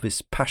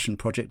obvious passion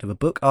project of a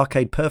book.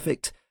 Arcade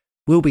Perfect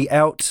will be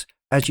out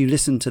as you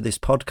listen to this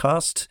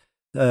podcast.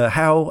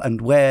 How and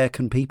where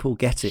can people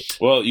get it?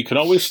 Well, you can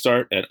always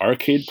start at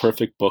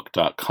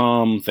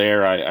arcadeperfectbook.com.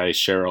 There I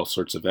share all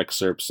sorts of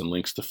excerpts and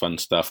links to fun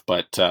stuff,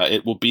 but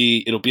it'll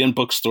be in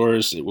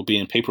bookstores, it will be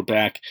in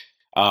paperback,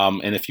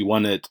 and if you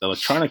want it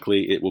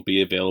electronically, it will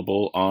be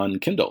available on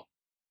Kindle.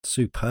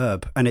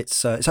 Superb. And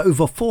it's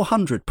over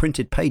 400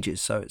 printed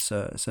pages, so it's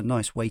a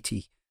nice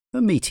weighty,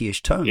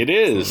 meaty-ish tome. It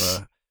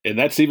is. And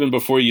that's even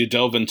before you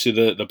delve into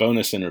the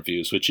bonus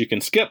interviews, which you can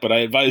skip, but I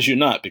advise you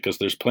not, because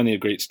there's plenty of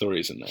great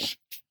stories in there.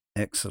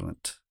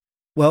 Excellent.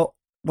 Well,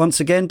 once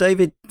again,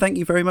 David, thank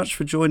you very much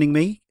for joining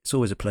me. It's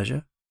always a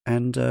pleasure.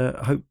 And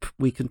I hope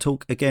we can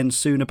talk again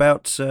soon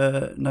about,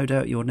 no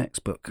doubt, your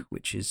next book,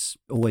 which is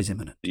always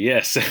imminent.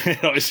 Yes,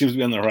 it always seems to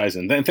be on the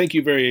horizon. Then thank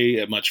you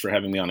very much for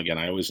having me on again.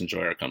 I always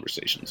enjoy our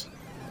conversations.